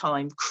all the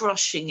time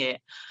crushing it,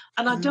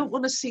 and I don't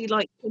want to see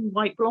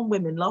white blonde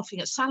women laughing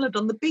at salad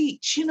on the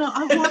beach.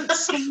 I want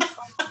some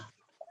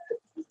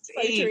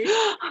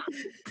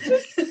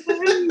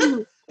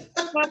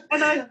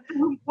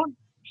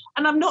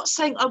and I'm not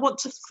saying I want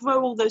to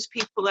throw all those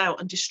people out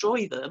and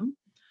destroy them.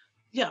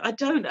 Yeah, I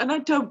don't. And I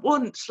don't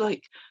want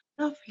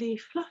lovely,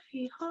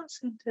 fluffy,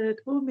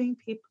 heart-centered, warming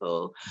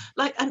people.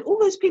 And all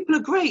those people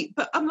are great,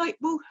 but I'm like,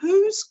 well,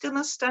 who's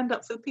gonna stand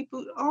up for the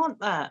people who aren't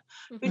that?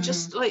 Who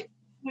just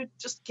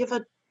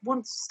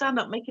want to stand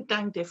up, make a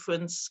dang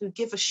difference, who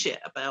give a shit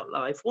about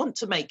life, want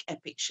to make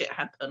epic shit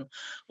happen,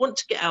 want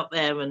to get out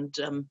there and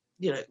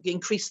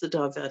increase the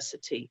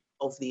diversity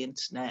of the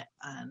internet,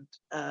 and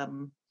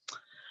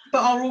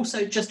but are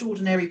also just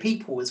ordinary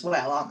people as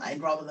well, aren't they?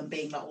 Rather than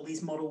being all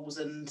these models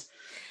and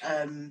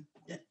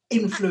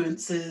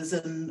influencers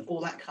and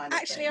all that kind of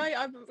thing. Actually,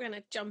 I'm going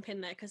to jump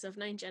in there because I've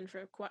known Jen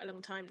for quite a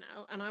long time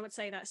now, and I would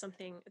say that's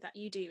something that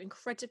you do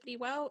incredibly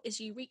well, is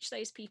you reach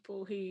those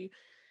people who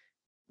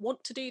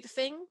want to do the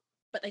thing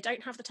but they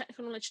don't have the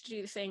technical knowledge to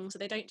do the thing, so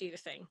they don't do the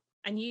thing.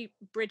 And you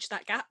bridge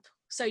that gap.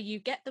 So you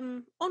get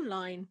them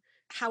online,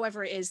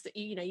 however it is that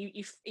you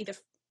either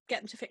get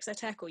them to fix their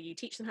tech, or you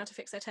teach them how to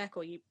fix their tech,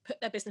 or you put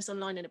their business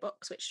online in a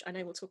box, which I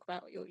know we'll talk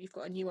about. You've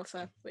got a new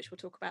offer, which we'll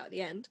talk about at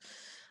the end.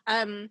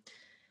 And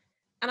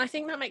I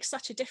think that makes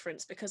such a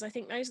difference, because I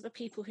think those are the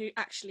people who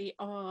actually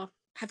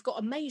have got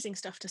amazing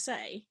stuff to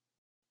say,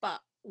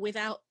 but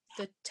without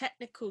the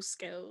technical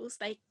skills,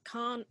 they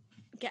can't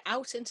get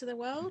out into the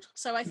world.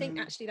 So I think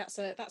actually that's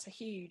a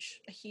huge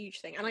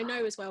thing. And I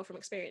know as well from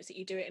experience that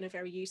you do it in a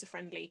very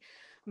user-friendly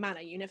manner.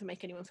 You never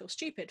make anyone feel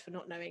stupid for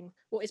not knowing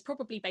what is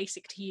probably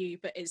basic to you,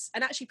 but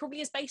actually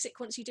probably is basic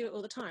once you do it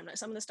all the time. Like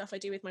some of the stuff I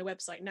do with my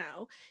website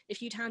now,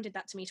 if you'd handed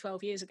that to me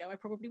 12 years ago, I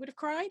probably would have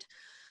cried.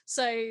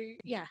 So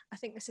yeah, I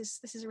think this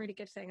is a really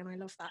good thing, and I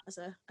love that as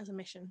a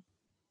mission.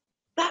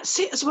 That's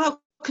it as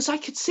well, because I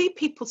could see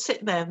people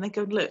sitting there and they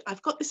go, look,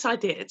 I've got this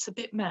idea, it's a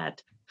bit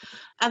mad.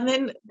 And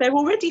then they're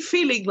already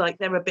feeling like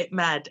they're a bit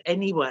mad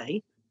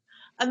anyway.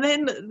 And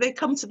then they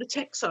come to the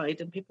tech side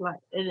and people are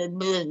like, at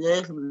them, and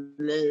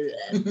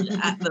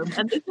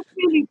they're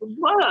feeling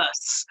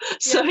worse.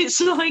 So it's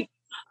like,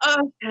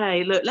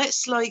 okay, look,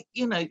 let's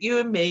you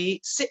and me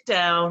sit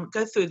down,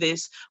 go through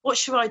this.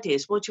 What's your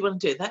ideas? What do you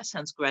want to do? That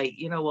sounds great.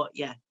 You know what?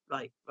 Yeah,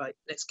 right.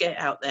 Let's get it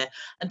out there.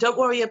 And don't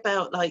worry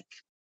about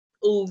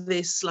all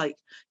this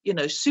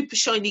super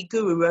shiny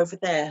guru over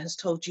there has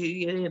told you,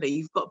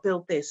 you've got to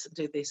build this and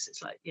do this.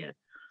 It's like, yeah,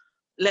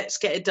 let's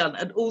get it done.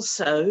 And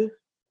also,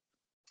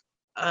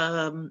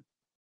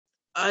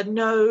 I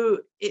know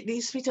it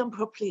needs to be done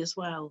properly as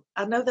well.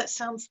 I know that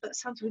sounds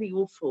really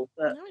awful,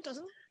 but no, it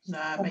doesn't.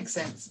 No, it makes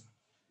sense.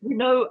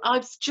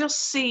 I've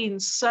just seen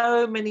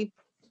so many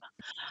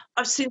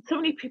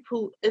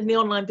people in the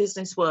online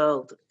business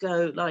world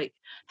go like,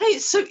 hey,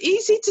 it's so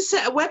easy to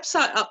set a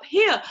website up.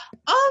 Here,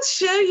 I'll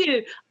show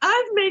you.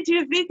 I've made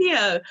you a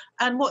video.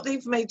 And what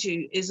they've made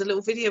you is a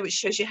little video which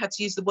shows you how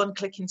to use the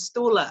one-click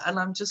installer. And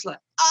I'm just like,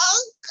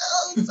 oh,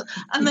 God.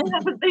 And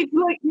they've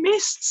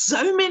missed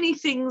so many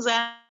things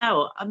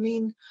out. I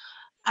mean,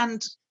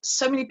 and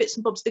so many bits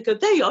and bobs. They go,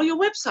 there you are, your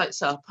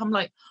website's up. I'm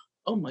like,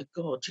 oh my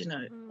God,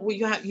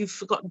 you've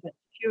forgotten about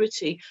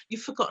security,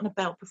 you've forgotten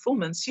about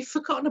performance, you've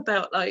forgotten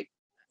about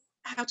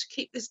how to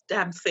keep this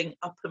damn thing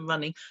up and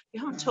running. You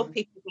haven't told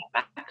people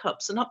about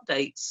backups and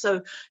updates.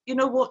 So you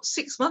know what,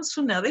 6 months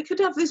from now they could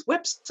have this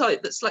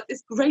website that's like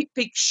this great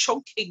big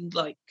shocking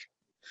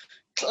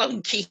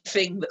clunky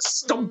thing that's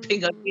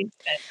stomping over the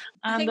internet.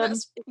 I think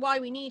that's why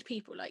we need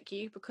people like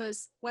you,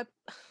 because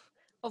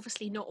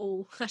obviously not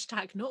all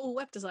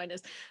web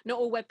designers, not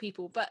all web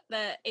people, but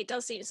it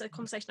does seem, it's a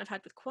conversation I've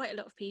had with quite a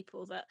lot of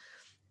people, that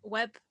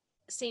web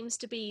seems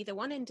to be the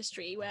one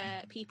industry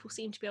where people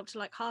seem to be able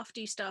to half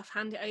do stuff,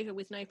 hand it over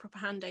with no proper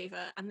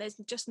handover, and there's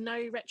just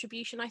no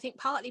retribution. I think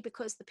partly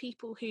because the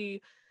people who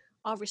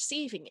are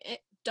receiving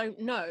it don't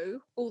know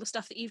all the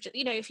stuff that you've just,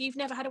 if you've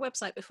never had a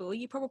website before,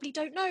 you probably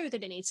don't know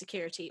that it needs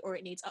security, or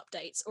it needs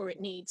updates, or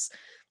it needs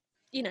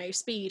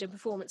speed and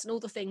performance and all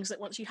the things that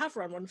once you have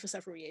run one for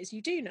several years, you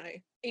do know.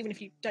 Even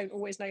if you don't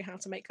always know how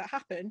to make that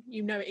happen,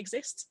 it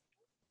exists.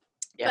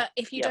 Yeah. But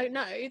if you don't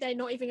know, they're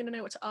not even going to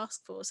know what to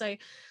ask for. So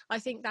I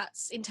think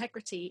that's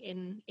integrity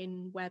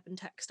in web and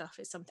tech stuff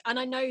is something. And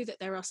I know that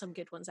there are some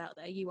good ones out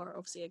there. You are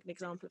obviously an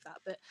example of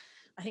that. But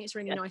I think it's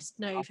really nice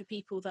to know for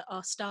people that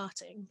are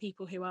starting,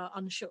 people who are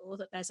unsure,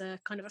 that there's a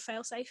kind of a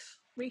fail-safe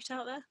route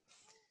out there.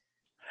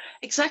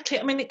 Exactly.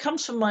 I mean, it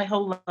comes from my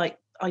whole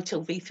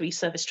ITIL v3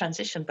 service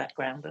transition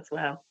background as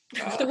well.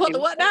 The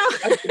what now?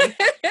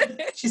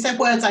 She said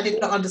words I did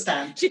not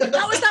understand.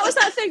 That was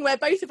that thing where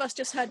both of us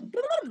just heard.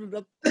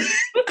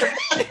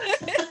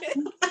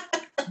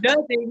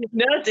 Nerding.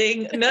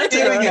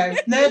 Here we go.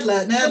 Nerd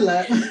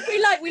alert.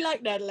 We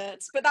like nerd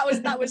alerts, but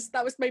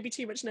that was maybe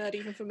too much nerd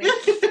even for me.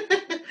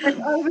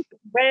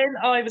 When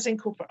I was in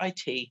corporate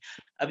IT,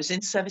 I was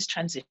in service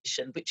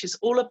transition, which is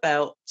all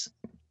about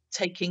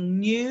taking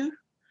new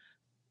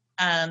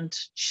and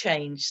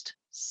changed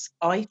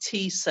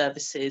IT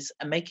services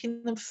and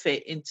making them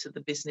fit into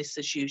the business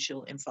as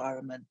usual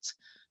environment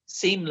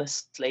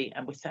seamlessly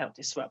and without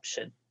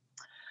disruption.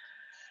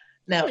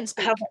 Now,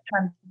 how that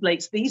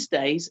translates these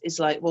days is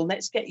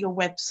let's get your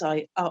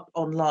website up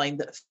online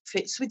that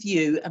fits with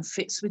you and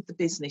fits with the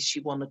business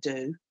you want to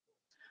do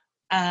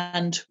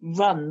and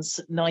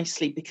runs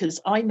nicely, because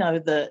I know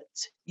that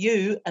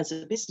you as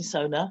a business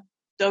owner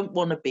don't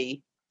want to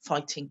be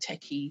fighting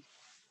techie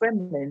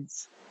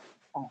gremlins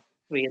at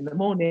 3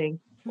 a.m.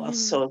 while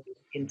sobbing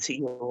into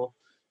your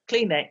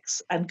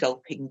Kleenex and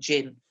gulping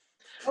gin.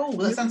 Oh,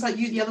 well, that sounds like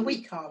you the other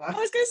week, Carla. I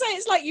was going to say,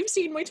 it's like you've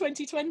seen my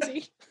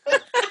 2020.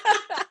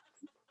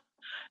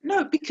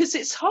 No, because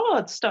it's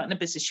hard starting a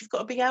business. You've got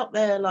to be out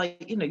there,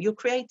 you're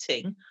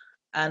creating.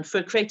 And for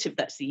a creative,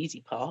 that's the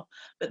easy part.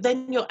 But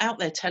then you're out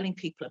there telling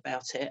people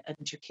about it, and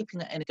you're keeping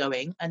that energy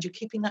going, and you're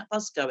keeping that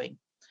buzz going.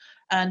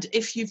 And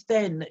if you've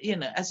then,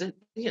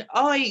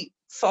 I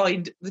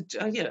find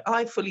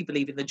I fully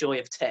believe in the joy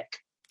of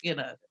tech,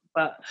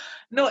 but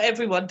not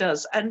everyone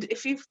does. And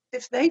if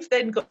they've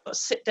then got to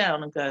sit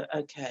down and go,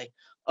 okay,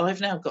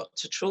 I've now got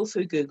to trawl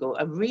through Google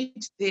and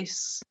read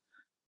this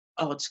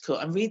article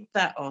and read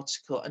that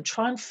article and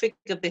try and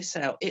figure this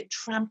out. It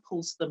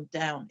tramples them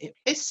down. It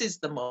pisses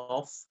them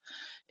off.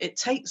 It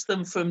takes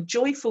them from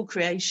joyful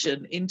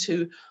creation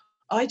into,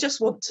 I just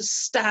want to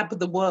stab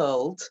the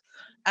world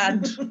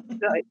and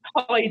like,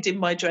 hide in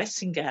my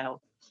dressing gown.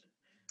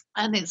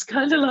 And it's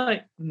kind of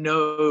like,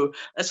 no.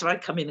 That's where I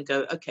come in and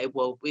go, okay,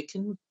 well, we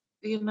can,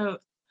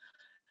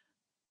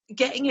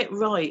 getting it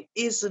right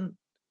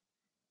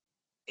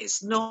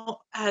it's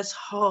not as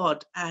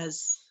hard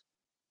as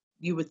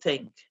you would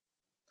think.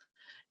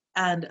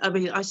 And I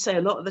mean, I say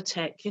a lot of the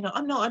tech,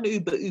 I'm not an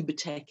uber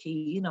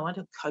techie, I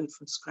don't code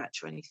from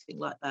scratch or anything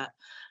like that.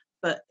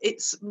 But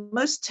it's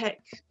most tech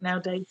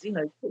nowadays,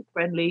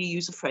 friendly,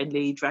 user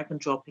friendly, drag and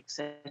drop,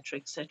 etc.,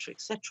 etc.,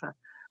 etc.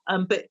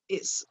 But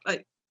it's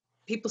like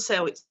people say,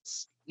 oh,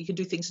 you can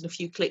do things in a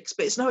few clicks,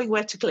 but it's knowing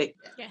where to click.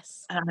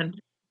 Yes.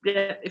 And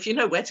yeah, if you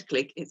know where to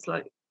click, it's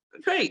like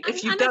great.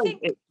 If you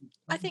don't,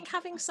 I think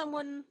having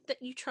someone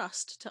that you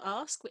trust to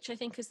ask, which I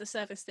think is the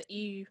service that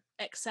you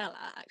excel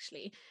at,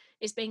 actually,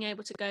 is being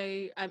able to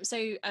go.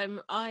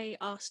 I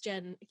asked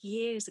Jen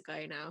years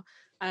ago now.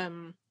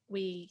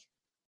 We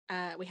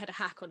had a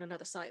hack on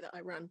another site that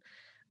I run,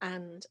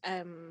 and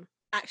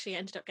actually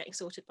ended up getting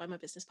sorted by my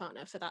business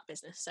partner for that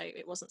business, so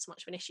it wasn't so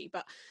much of an issue.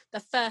 But the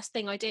first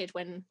thing I did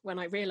when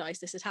I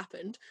realized this had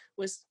happened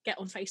was get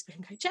on Facebook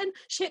and go, Jen,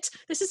 shit,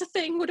 this is a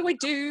thing, what do I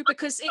do?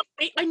 Because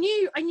I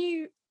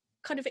knew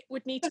kind of it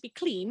would need to be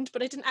cleaned,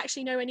 but I didn't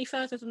actually know any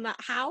further than that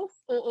how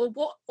or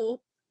what.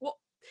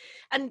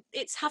 And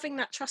it's having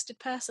that trusted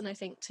person, I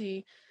think,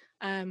 to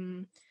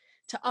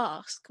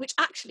ask, which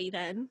actually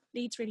then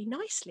leads really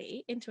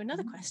nicely into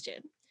another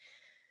question.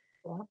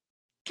 Yeah.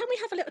 Can we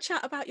have a little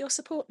chat about your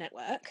support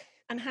network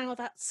and how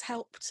that's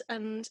helped,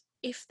 and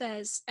if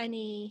there's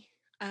any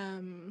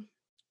kind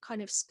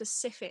of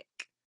specific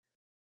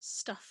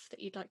stuff that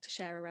you'd like to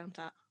share around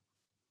that?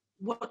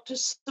 What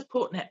does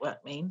support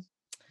network mean?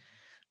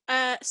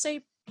 So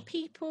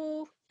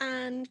people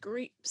and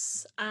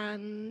groups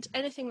and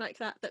anything like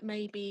that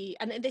may be,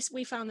 and this,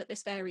 we found that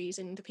this varies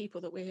in the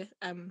people that we're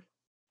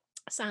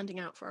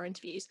sounding out for our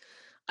interviews,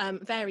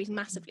 varies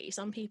massively.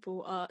 Some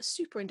people are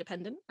super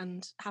independent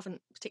and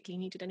haven't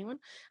particularly needed anyone,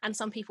 and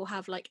some people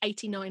have like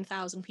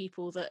 89,000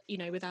 people that,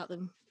 without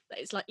them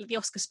it's like the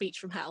Oscar speech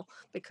from hell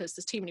because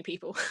there's too many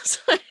people.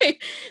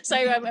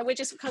 so we're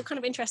just kind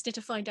of interested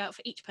to find out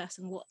for each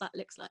person what that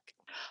looks like.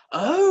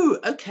 Oh,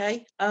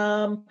 okay.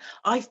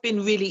 I've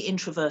been really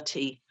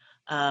introverted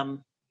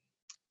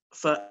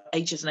for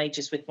ages and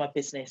ages with my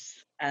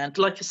business, and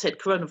like I said,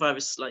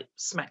 coronavirus like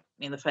smacked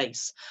me in the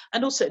face,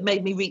 and also it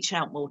made me reach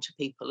out more to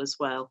people as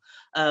well.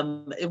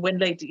 When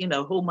they,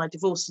 all my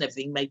divorce and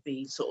everything made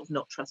me sort of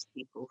not trust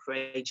people for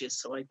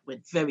ages, so I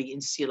went very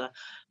insular.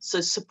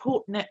 So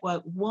support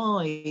network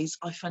wise,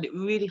 I found it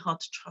really hard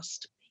to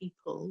trust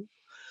people.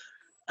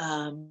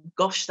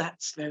 Gosh,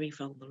 that's very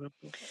vulnerable.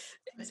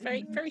 It's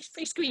very, very,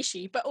 very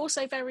squishy, but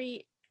also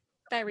very,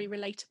 very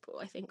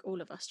relatable. I think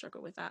all of us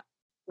struggle with that.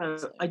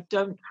 So I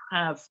don't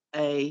have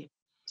a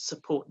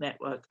support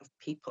network of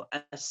people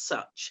as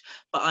such,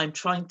 but I'm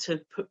trying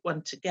to put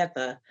one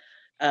together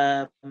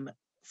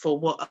for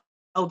what.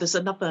 Oh, there's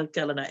another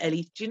girl I know,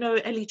 Ellie. Do you know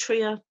Ellie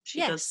Trier?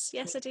 Yes,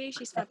 I do.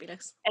 She's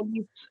fabulous.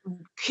 Ellie,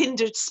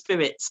 kindred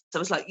spirits. So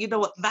I was like, you know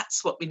what?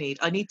 That's what we need.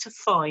 I need to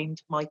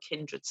find my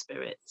kindred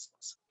spirits.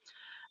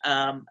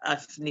 I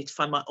need to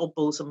find my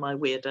oddballs and my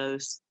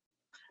weirdos,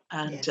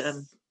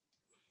 and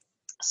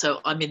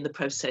so I'm in the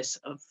process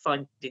of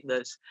finding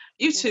those.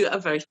 You two are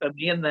very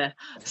firmly in there.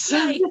 So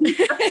we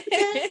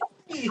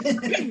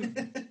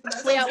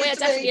are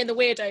definitely in the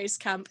weirdos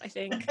camp, I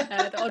think.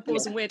 The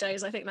oddballs and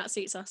weirdos, I think that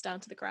suits us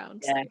down to the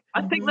ground. Yeah, so.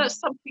 I think that's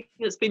something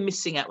that's been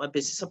missing out my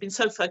business. I've been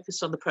so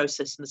focused on the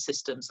process and the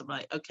systems. I'm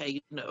like,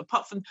 okay,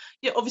 apart from,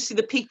 obviously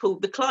the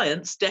people, the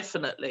clients,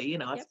 definitely,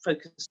 I've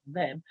focused on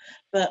them.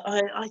 But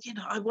I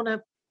want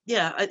to,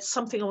 it's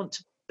something I want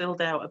to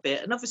build out a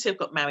bit. And obviously I've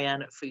got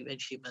Marianne at Free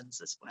Range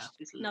Humans as well.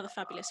 Another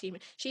fabulous human.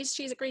 She's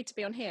agreed to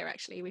be on here,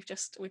 actually. We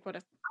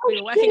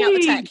were working out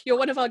the tech. You're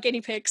one of our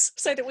guinea pigs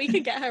so that we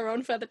can get her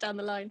on further down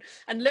the line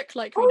and look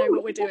like we know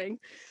what we're doing.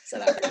 So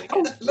that'd be really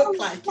good. Look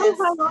like, yes.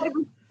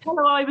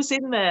 Hello, I was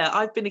in there.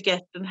 I've been a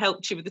guest and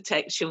helped you with the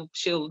tech.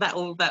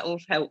 That'll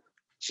help.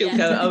 She'll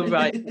go, oh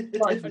right.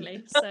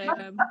 Definitely.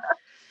 So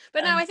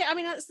but no,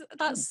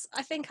 that's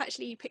I think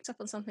actually you picked up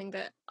on something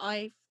that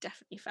I've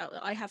definitely felt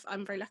that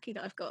I'm very lucky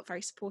that I've got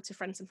very supportive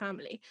friends and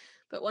family.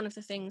 But one of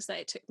the things that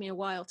it took me a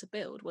while to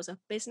build was a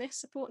business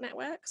support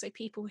network. So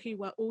people who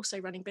were also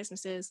running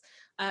businesses.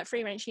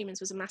 Free Range Humans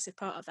was a massive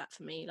part of that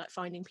for me, like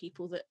finding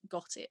people that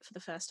got it for the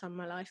first time in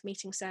my life.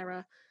 Meeting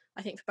Sarah,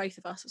 I think for both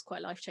of us was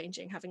quite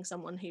life-changing, having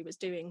someone who was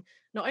doing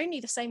not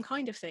only the same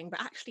kind of thing,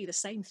 but actually the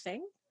same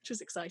thing, which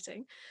was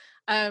exciting.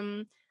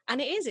 And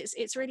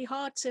it's really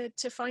hard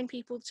to find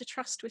people to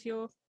trust with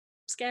your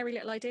scary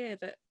little idea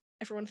that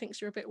everyone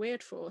thinks you're a bit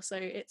weird for. So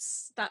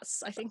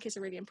that's I think is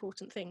a really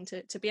important thing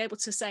to be able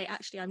to say,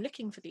 actually, I'm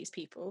looking for these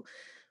people.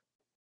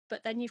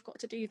 But then you've got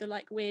to do the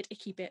like weird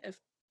icky bit of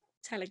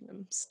telling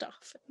them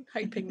stuff and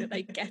hoping that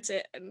they get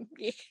it. And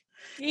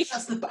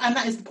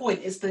that is the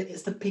point. It's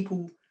the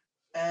people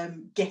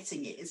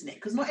getting it, isn't it?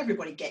 Because not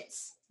everybody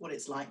gets what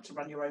it's like to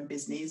run your own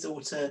business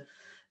or to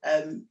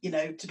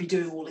to be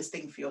doing all this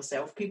thing for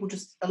yourself.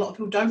 A lot of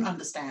people don't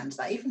understand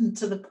that, even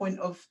to the point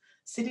of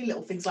silly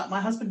little things like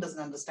my husband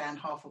doesn't understand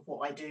half of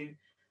what I do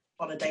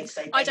on a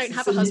day-to-day basis. I don't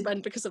have a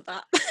husband because of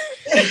that. So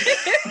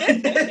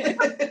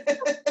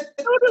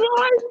do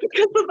I,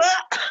 because of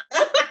that.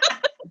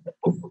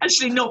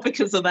 Actually, not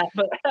because of that,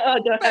 but I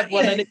don't have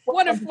one. And it's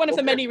one of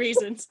the many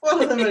reasons.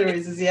 One of the many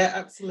reasons, yeah,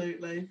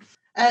 absolutely.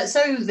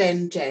 So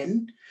then,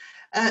 Jen,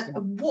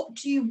 what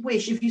do you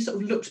wish, if you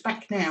sort of looked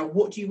back now,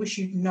 what do you wish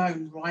you'd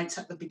known right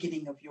at the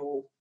beginning of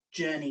your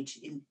journey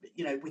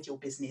with your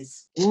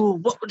business? Ooh,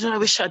 what would I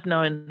wish I'd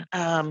known?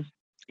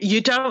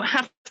 You don't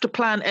have to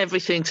plan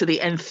everything to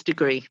the nth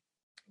degree.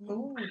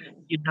 Ooh.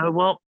 You know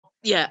what?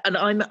 Yeah, and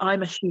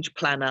I'm a huge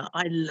planner.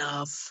 I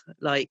love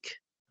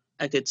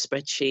a good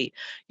spreadsheet.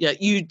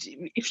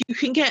 If you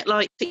can get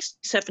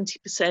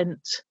 60-70%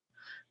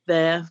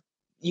 there,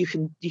 you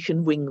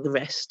can wing the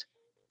rest.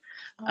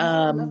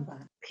 I love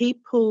that.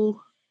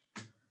 People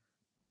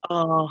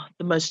are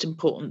the most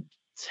important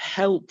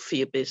help for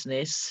your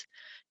business,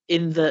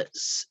 in that,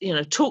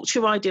 talk to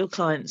your ideal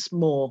clients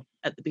more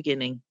at the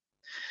beginning,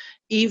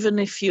 even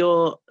if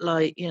you're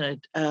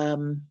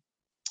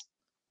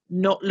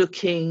not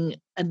looking,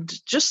 and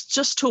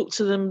just talk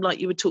to them like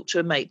you would talk to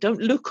a mate.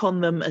 Don't look on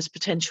them as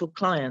potential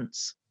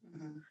clients.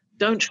 Mm-hmm.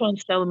 Don't try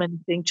and sell them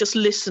anything. Just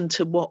listen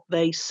to what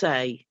they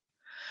say.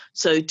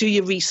 So do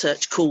your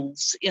research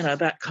calls,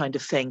 that kind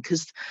of thing,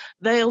 because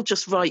they'll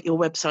just write your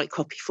website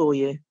copy for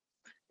you.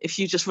 If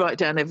you just write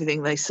down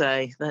everything they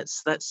say,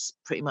 that's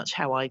pretty much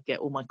how I get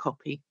all my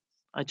copy.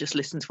 I just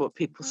listen to what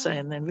people say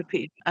and then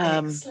repeat.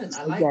 Excellent.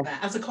 I like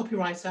that. As a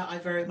copywriter, I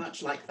very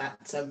much like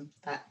that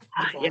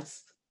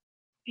advice.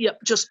 Yep,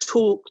 just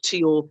talk to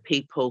your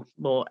people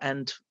more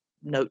and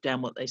note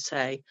down what they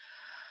say.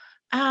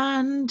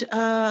 And me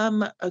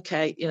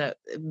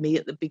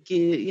at the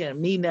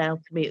beginning, me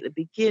at the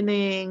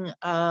beginning.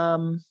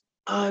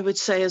 I would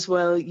say as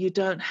well, you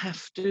don't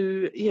have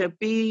to,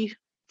 be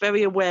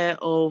very aware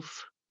of,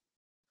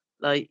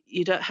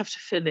 you don't have to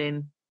fill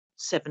in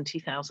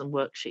 70,000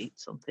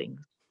 worksheets on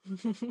things. You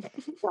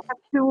don't have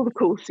to do all the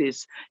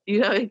courses.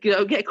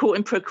 Get caught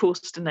in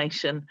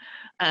procrastination.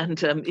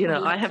 And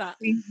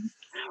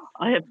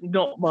I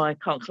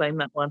can't claim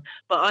that one,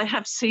 but I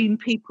have seen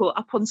people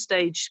up on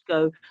stage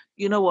go,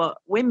 you know what,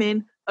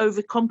 women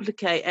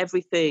overcomplicate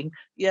everything.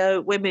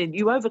 Women,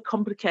 you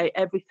overcomplicate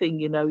everything,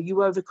 you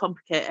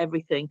overcomplicate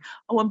everything.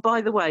 Oh, and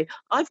by the way,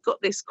 I've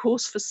got this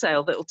course for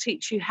sale that will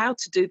teach you how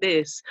to do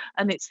this.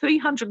 And it's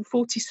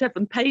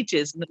 347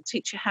 pages and it'll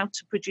teach you how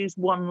to produce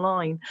one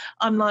line.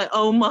 I'm like,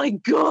 oh my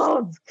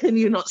God, can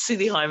you not see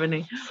the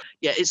irony?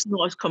 Yeah, it's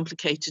not as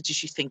complicated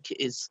as you think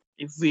it is.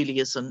 It really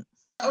isn't.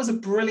 That was a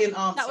brilliant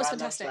answer. That was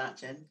fantastic. I love that,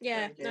 Jen.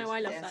 Yeah, no, I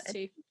love that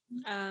too.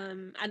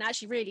 And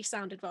actually really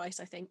sound advice,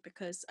 I think,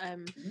 because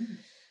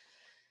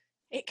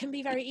it can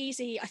be very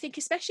easy, I think,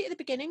 especially at the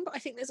beginning, but I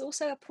think there's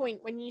also a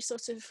point when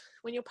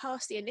you're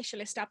past the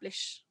initial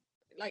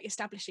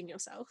establishing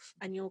yourself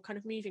and you're kind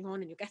of moving on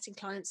and you're getting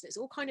clients and it's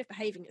all kind of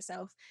behaving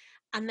itself,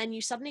 and then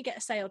you suddenly get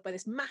assailed by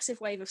this massive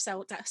wave of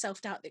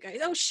self-doubt that goes,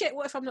 oh shit,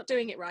 what if I'm not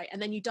doing it right?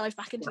 And then you dive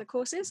back into the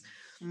courses.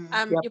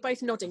 You're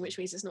both nodding, which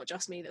means it's not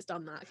just me that's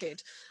done that.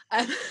 Good.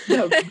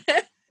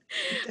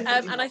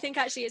 And I think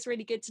actually it's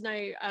really good to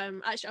know,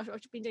 actually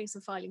I've been doing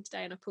some filing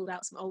today and I pulled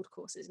out some old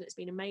courses and it's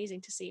been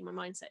amazing to see my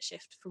mindset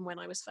shift from when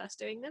I was first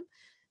doing them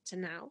to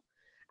now.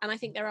 And I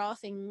think there are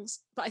things,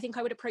 but I think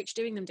I would approach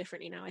doing them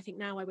differently now. I think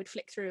now I would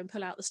flick through and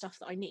pull out the stuff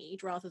that I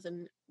need rather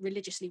than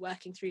religiously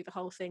working through the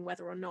whole thing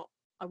whether or not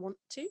I want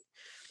to.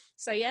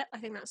 So yeah, I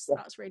think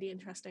that's really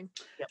interesting.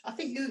 I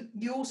think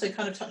you also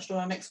kind of touched on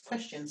our next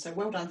question, so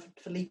well done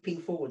for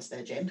leaping forwards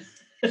there, Jen.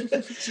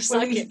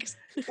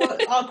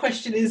 Our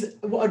question is,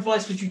 what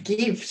advice would you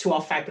give to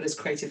our fabulous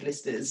creative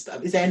listeners?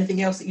 Is there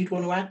anything else that you'd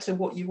want to add to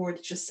what you've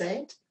already just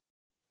said?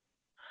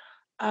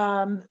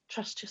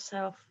 Trust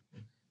yourself.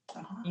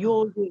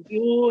 You're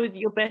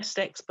your best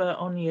expert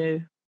on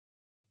you.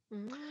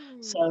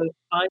 So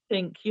I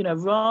think,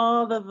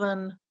 rather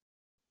than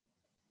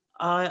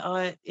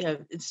I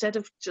instead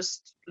of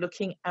just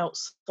looking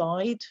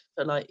outside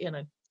for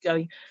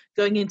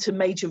going into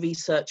major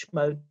research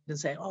mode and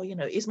saying, oh,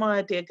 is my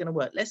idea going to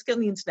work? Let's go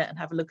on the internet and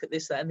have a look at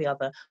this, that, and the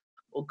other,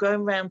 or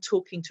going around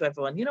talking to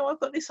everyone. I've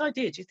got this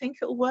idea. Do you think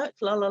it'll work?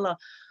 La la la.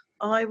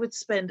 I would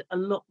spend a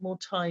lot more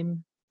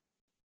time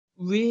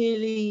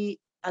really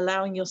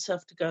allowing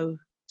yourself to go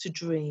to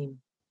dream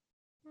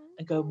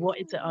and go, what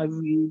is it I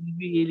really,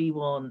 really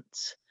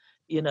want?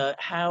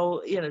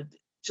 How,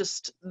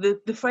 just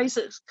the phrase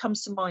that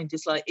comes to mind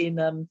is like in,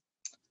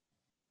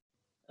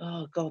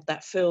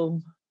 that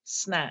film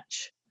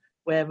Snatch,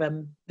 where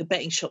the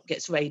betting shop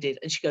gets raided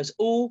and she goes,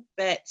 all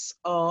bets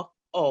are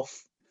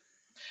off.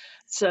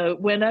 So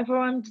whenever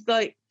I'm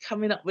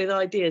coming up with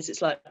ideas,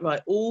 it's like,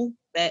 right, all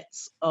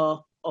bets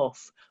are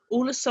off.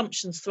 All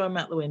assumptions, throw them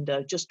out the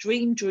window. Just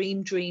dream,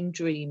 dream, dream,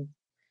 dream.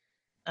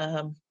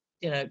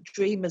 You know,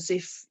 dream as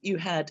if you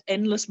had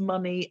endless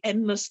money,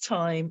 endless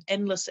time,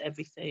 endless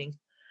everything,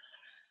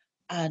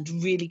 and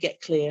really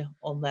get clear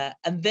on that.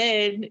 And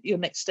then your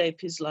next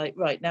step is like,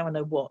 right, now I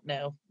know what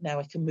now. Now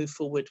I can move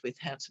forward with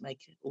how to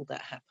make all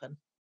that happen.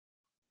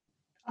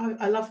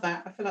 I love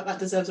that. I feel like that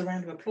deserves a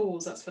round of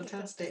applause. That's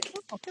fantastic.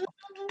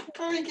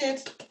 Very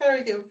good.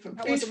 Very good. That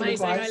was Beautiful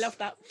amazing. advice. I love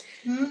that.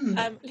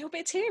 A little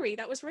bit teary.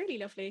 That was really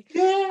lovely.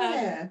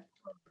 Yeah.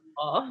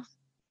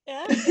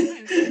 Yeah.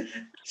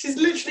 She's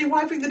literally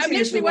wiping the tears away. I'm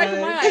literally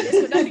wiping my eye.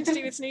 It's got nothing to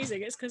do with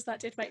sneezing. It's because that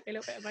did make me a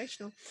little bit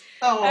emotional.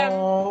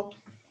 Oh.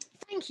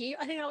 Thank you.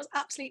 I think that was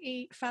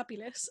absolutely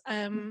fabulous.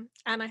 And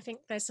I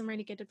think there's some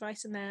really good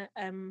advice in there.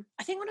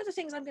 I think one of the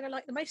things I'm going to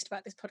like the most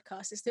about this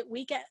podcast is that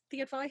we get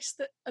the advice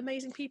that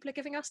amazing people are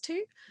giving us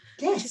too,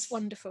 which is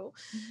wonderful.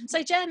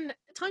 So Jen,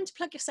 time to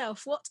plug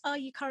yourself. What are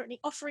you currently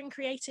offering,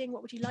 creating?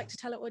 What would you like to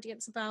tell our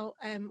audience about?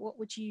 What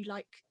would you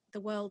like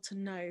the world to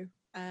know?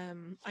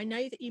 I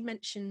know that you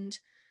mentioned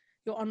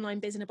your online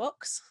biz in a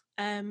box,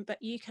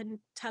 but you can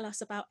tell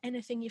us about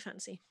anything you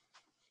fancy.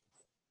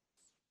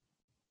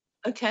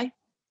 Okay.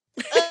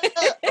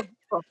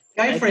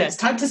 Go for it. It's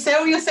time to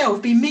sell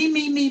yourself. Be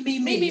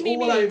me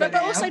all over but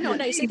now. also not.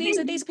 No, so these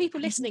are people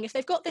listening. If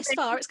they've got this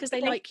far, it's because they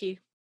like you.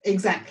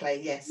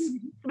 Exactly. Yes.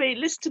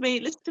 Listen to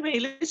me. Me. Okay.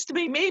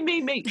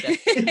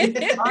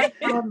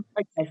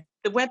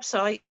 The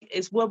website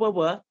is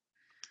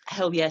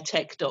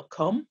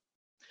hellyeahtech.com.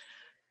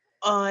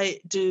 I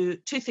do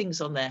two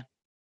things on there.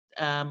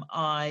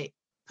 I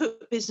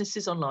put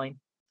businesses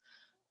online.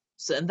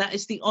 So, and that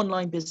is the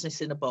online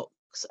business in a box.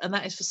 And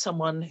that is for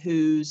someone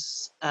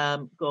who's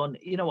gone,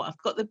 you know what, I've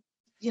got I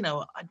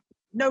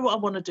know what I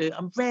want to do.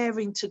 I'm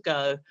raring to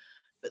go,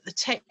 but the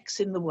tech's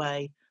in the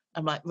way.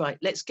 I'm like, right,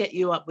 let's get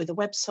you up with a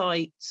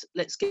website.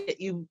 Let's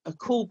get you a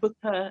call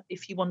booker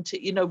if you want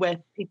it. You know, where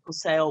people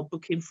say, oh,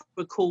 book in for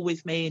a call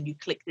with me, and you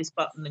click this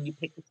button and you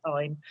pick a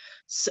time.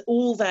 So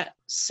all that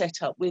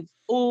set up with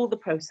all the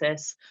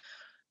process.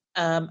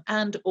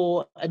 And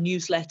or a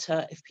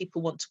newsletter if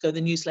people want to go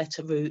the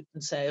newsletter route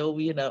and say, oh,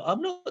 you know,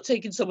 I'm not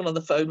taking someone on the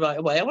phone right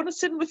away. I want to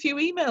send them a few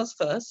emails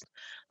first.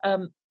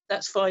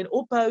 That's fine.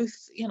 Or both,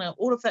 you know,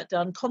 all of that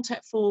done.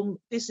 Contact form,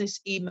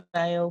 business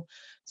email.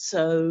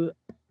 So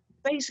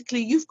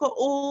basically you've got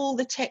all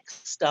the tech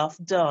stuff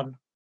done.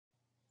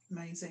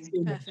 Amazing.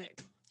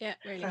 Perfect. Yeah,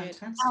 really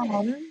Fantastic.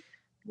 good.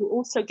 You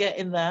also get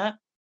in there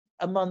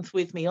a month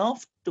with me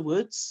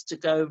afterwards to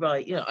go,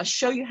 right, you know, I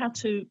show you how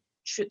to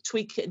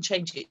tweak it and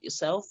change it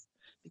yourself,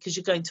 because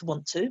you're going to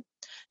want to.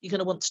 You're going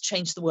to want to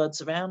change the words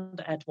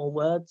around, add more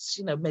words,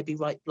 you know, maybe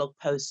write blog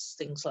posts,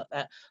 things like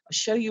that. I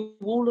show you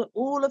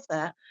all of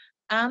that,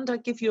 and I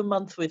give you a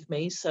month with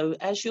me. So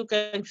as you're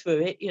going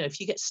through it, you know, if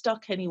you get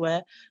stuck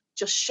anywhere,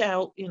 just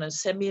shout, you know,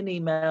 send me an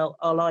email.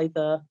 I'll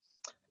either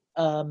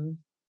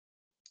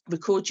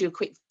record you a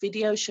quick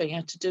video showing you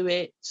how to do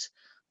it,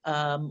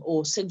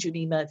 or send you an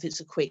email if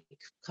it's a quick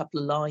couple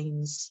of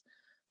lines,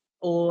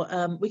 or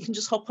we can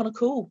just hop on a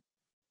call.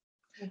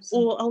 Awesome.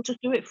 Or I'll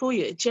just do it for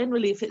you.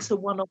 Generally, if it's a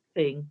one-off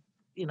thing,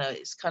 you know,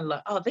 it's kind of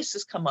like, oh, this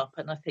has come up,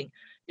 and I think,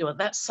 you know,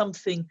 that's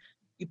something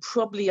you're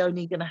probably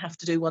only going to have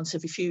to do once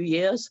every few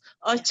years.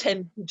 I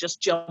tend to just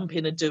jump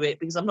in and do it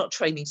because I'm not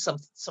training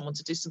someone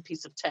to do some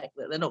piece of tech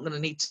that they're not going to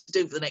need to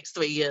do for the next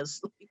 3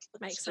 years.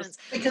 Makes sense.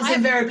 Because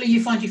invariably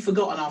you find you've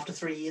forgotten after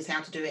 3 years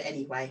how to do it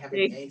anyway, haven't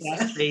you?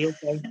 Exactly.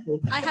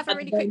 I have a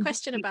really quick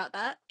question about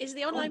that. Is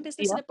the online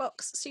business in a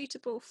box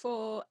suitable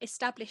for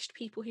established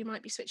people who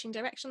might be switching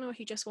direction, or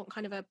who just want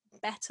kind of a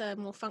better,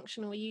 more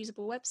functional,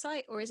 usable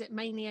website, or is it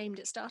mainly aimed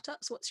at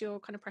startups? What's your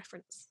kind of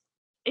preference?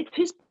 It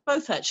is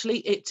both, actually.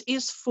 It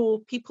is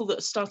for people that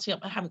are starting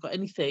up and haven't got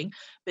anything,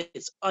 but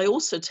I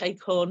also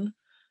take on,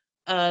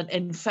 and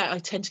in fact, I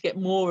tend to get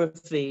more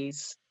of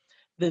these,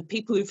 the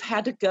people who've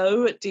had a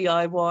go at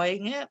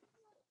DIYing it.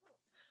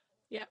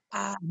 Yeah.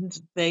 And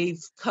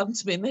they've come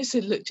to me and they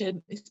said, look,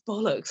 Jen, it's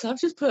bollocks. I've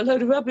just put a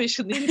load of rubbish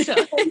on the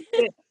internet. And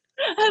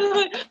I'm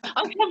like,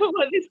 I haven't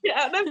worked this bit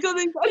out, and I've got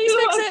this. Please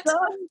fix it.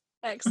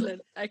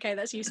 Excellent. Okay,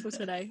 that's useful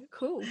to know.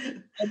 Cool.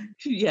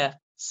 Yeah,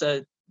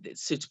 so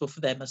it's suitable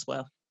for them as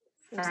well.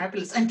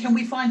 Fabulous. And can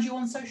we find you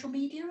on social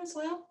media as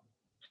well?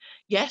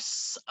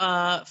 Yes,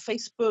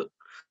 Facebook.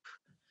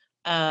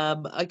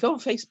 I go on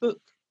Facebook.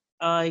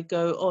 I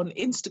go on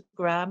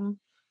Instagram.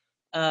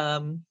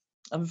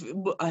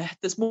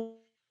 There's more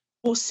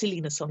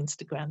silliness on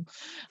Instagram,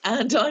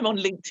 and I'm on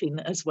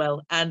LinkedIn as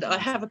well. And I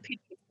have a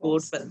Pinterest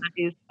board, but that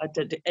is, I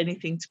don't do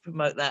anything to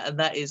promote that. And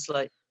that is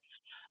like,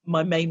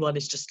 my main one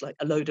is just like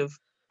a load of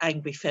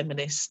angry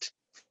feminist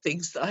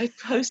things that I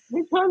post,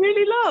 which I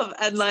really love,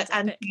 and like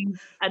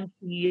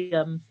anti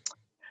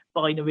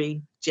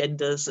binary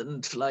genders,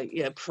 and like,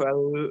 yeah,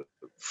 pro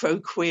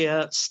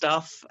queer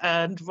stuff,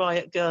 and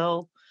Riot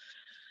Girl.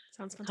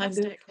 Sounds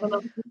fantastic. Kind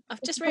of,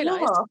 I've just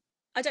realised,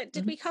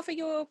 did we cover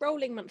your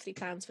rolling monthly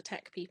plans for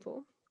tech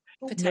people?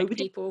 For tech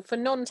people, for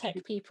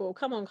non-tech people.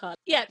 Come on, Carl.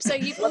 Yeah, so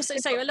you've also,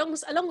 so along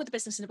with the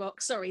business in a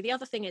box, sorry, the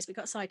other thing is, we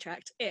got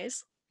sidetracked,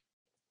 is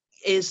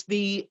is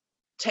the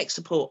tech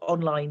support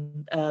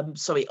ongoing.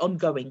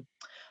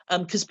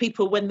 Because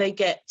people, when they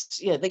get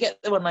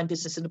their online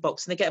business in a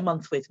box and they get a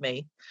month with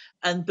me,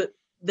 but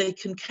they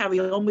can carry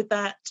on with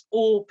that,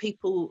 or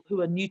people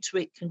who are new to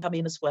it can come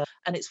in as well.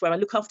 And it's where I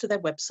look after their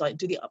website and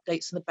do the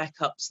updates and the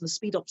backups and the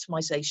speed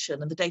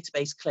optimization and the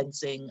database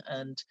cleansing,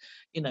 and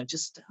I love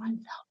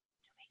doing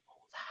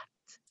all that.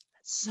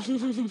 That's so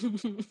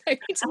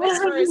To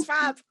Whisper is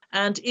fab.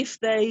 And if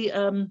they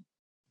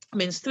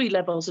there's 3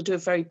 levels. I do a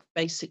very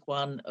basic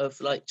one of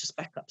like just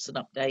backups and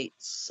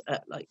updates,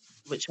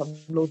 which I'm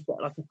launched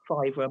at like a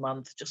 £5 a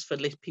month, just for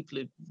people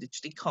who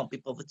literally can't be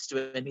bothered to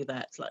do any of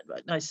that. It's like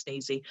nice and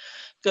easy.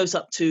 Goes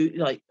up to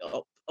like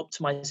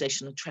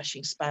optimization and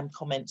trashing spam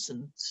comments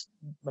and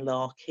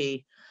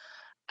malarkey,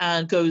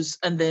 and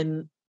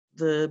then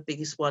the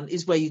biggest one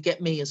is where you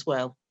get me as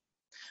well.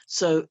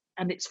 So,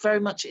 and it's very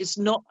much, it's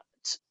not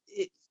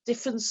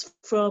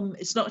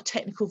a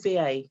technical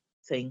VA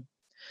thing.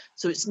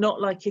 So it's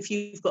not like if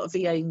you've got a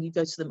VA and you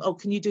go to them, oh,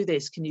 can you do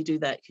this? Can you do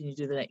that? Can you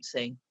do the next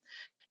thing?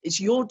 It's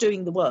you're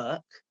doing the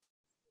work,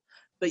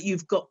 but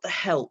you've got the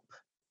help.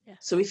 Yes.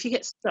 So if you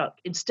get stuck,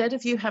 instead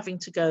of you having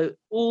to go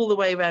all the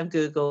way around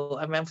Google,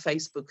 around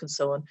Facebook and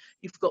so on,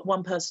 you've got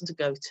one person to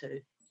go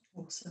to.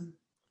 Awesome.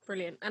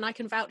 Brilliant. And I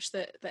can vouch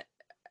that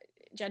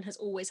Jen has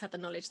always had the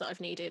knowledge that I've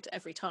needed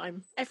every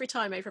time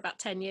over about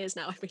 10 years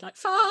now. I've been like,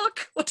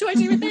 fuck, what do I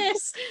do with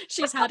this?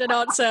 She's had an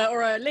answer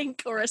or a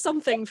link or a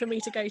something for me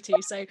to go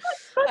to. So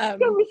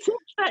go research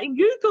that in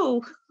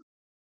Google.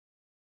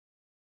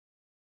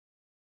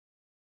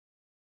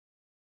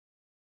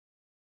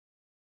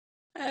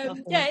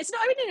 It's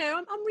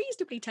not, I'm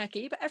reasonably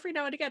techie, but every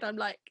now and again I'm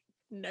like,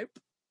 nope,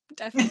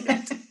 definitely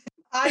not.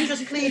 I'm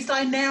just pleased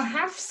I now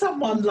have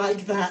someone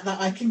like that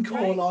I can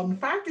call on.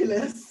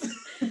 Fabulous.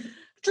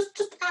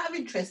 Just out of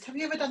interest, have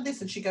you ever done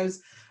this? And she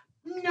goes,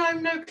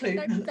 no clue.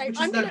 No,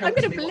 I'm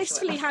going to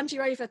blissfully hand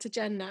you over to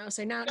Jen now.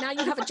 So now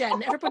you have a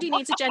Jen. Everybody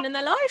needs a Jen in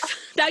their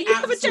life. Now you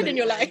have a Jen in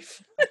your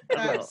life.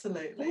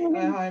 Absolutely.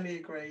 I highly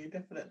agree,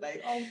 definitely.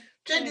 Oh,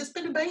 Jen, it's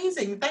been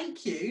amazing.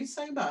 Thank you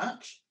so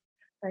much.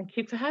 Thank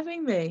you for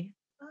having me.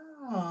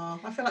 Oh,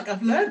 I feel like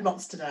I've learned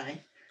lots today.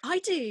 I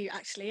do,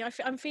 actually.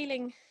 I'm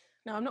feeling...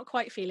 No, I'm not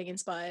quite feeling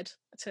inspired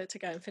to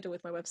go and fiddle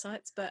with my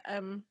websites, but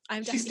I'm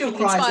definitely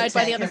feeling inspired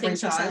by the other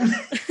things you said.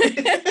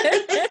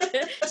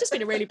 It's just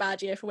been a really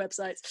bad year for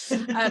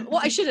websites.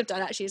 What I should have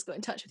done actually is got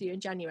in touch with you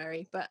in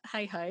January, but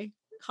hey ho,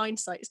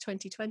 hindsight is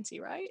 2020,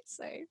 right?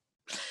 So,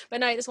 but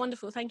no, it's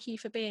wonderful. Thank you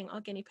for being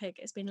our guinea pig.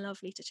 It's been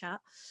lovely to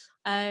chat.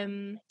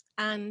 And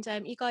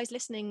you guys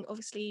listening,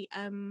 obviously,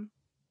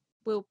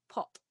 we'll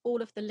pop all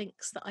of the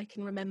links that I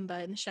can remember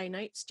in the show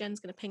notes.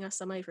 Jen's going to ping us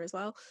some over as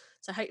well.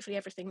 So hopefully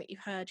everything that you've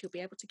heard, you'll be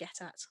able to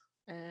get at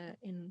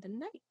in the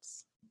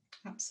notes.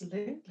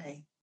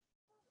 Absolutely.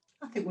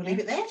 I think we'll leave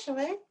it there, shall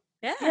we?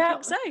 Yeah, I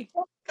think so.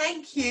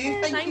 Thank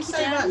you. Thank you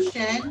so much,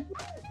 Jen.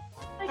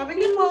 Have a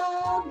good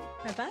one.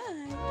 Bye-bye.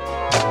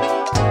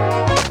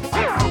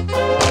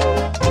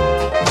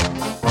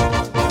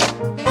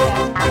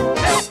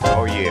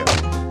 Oh,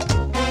 yeah.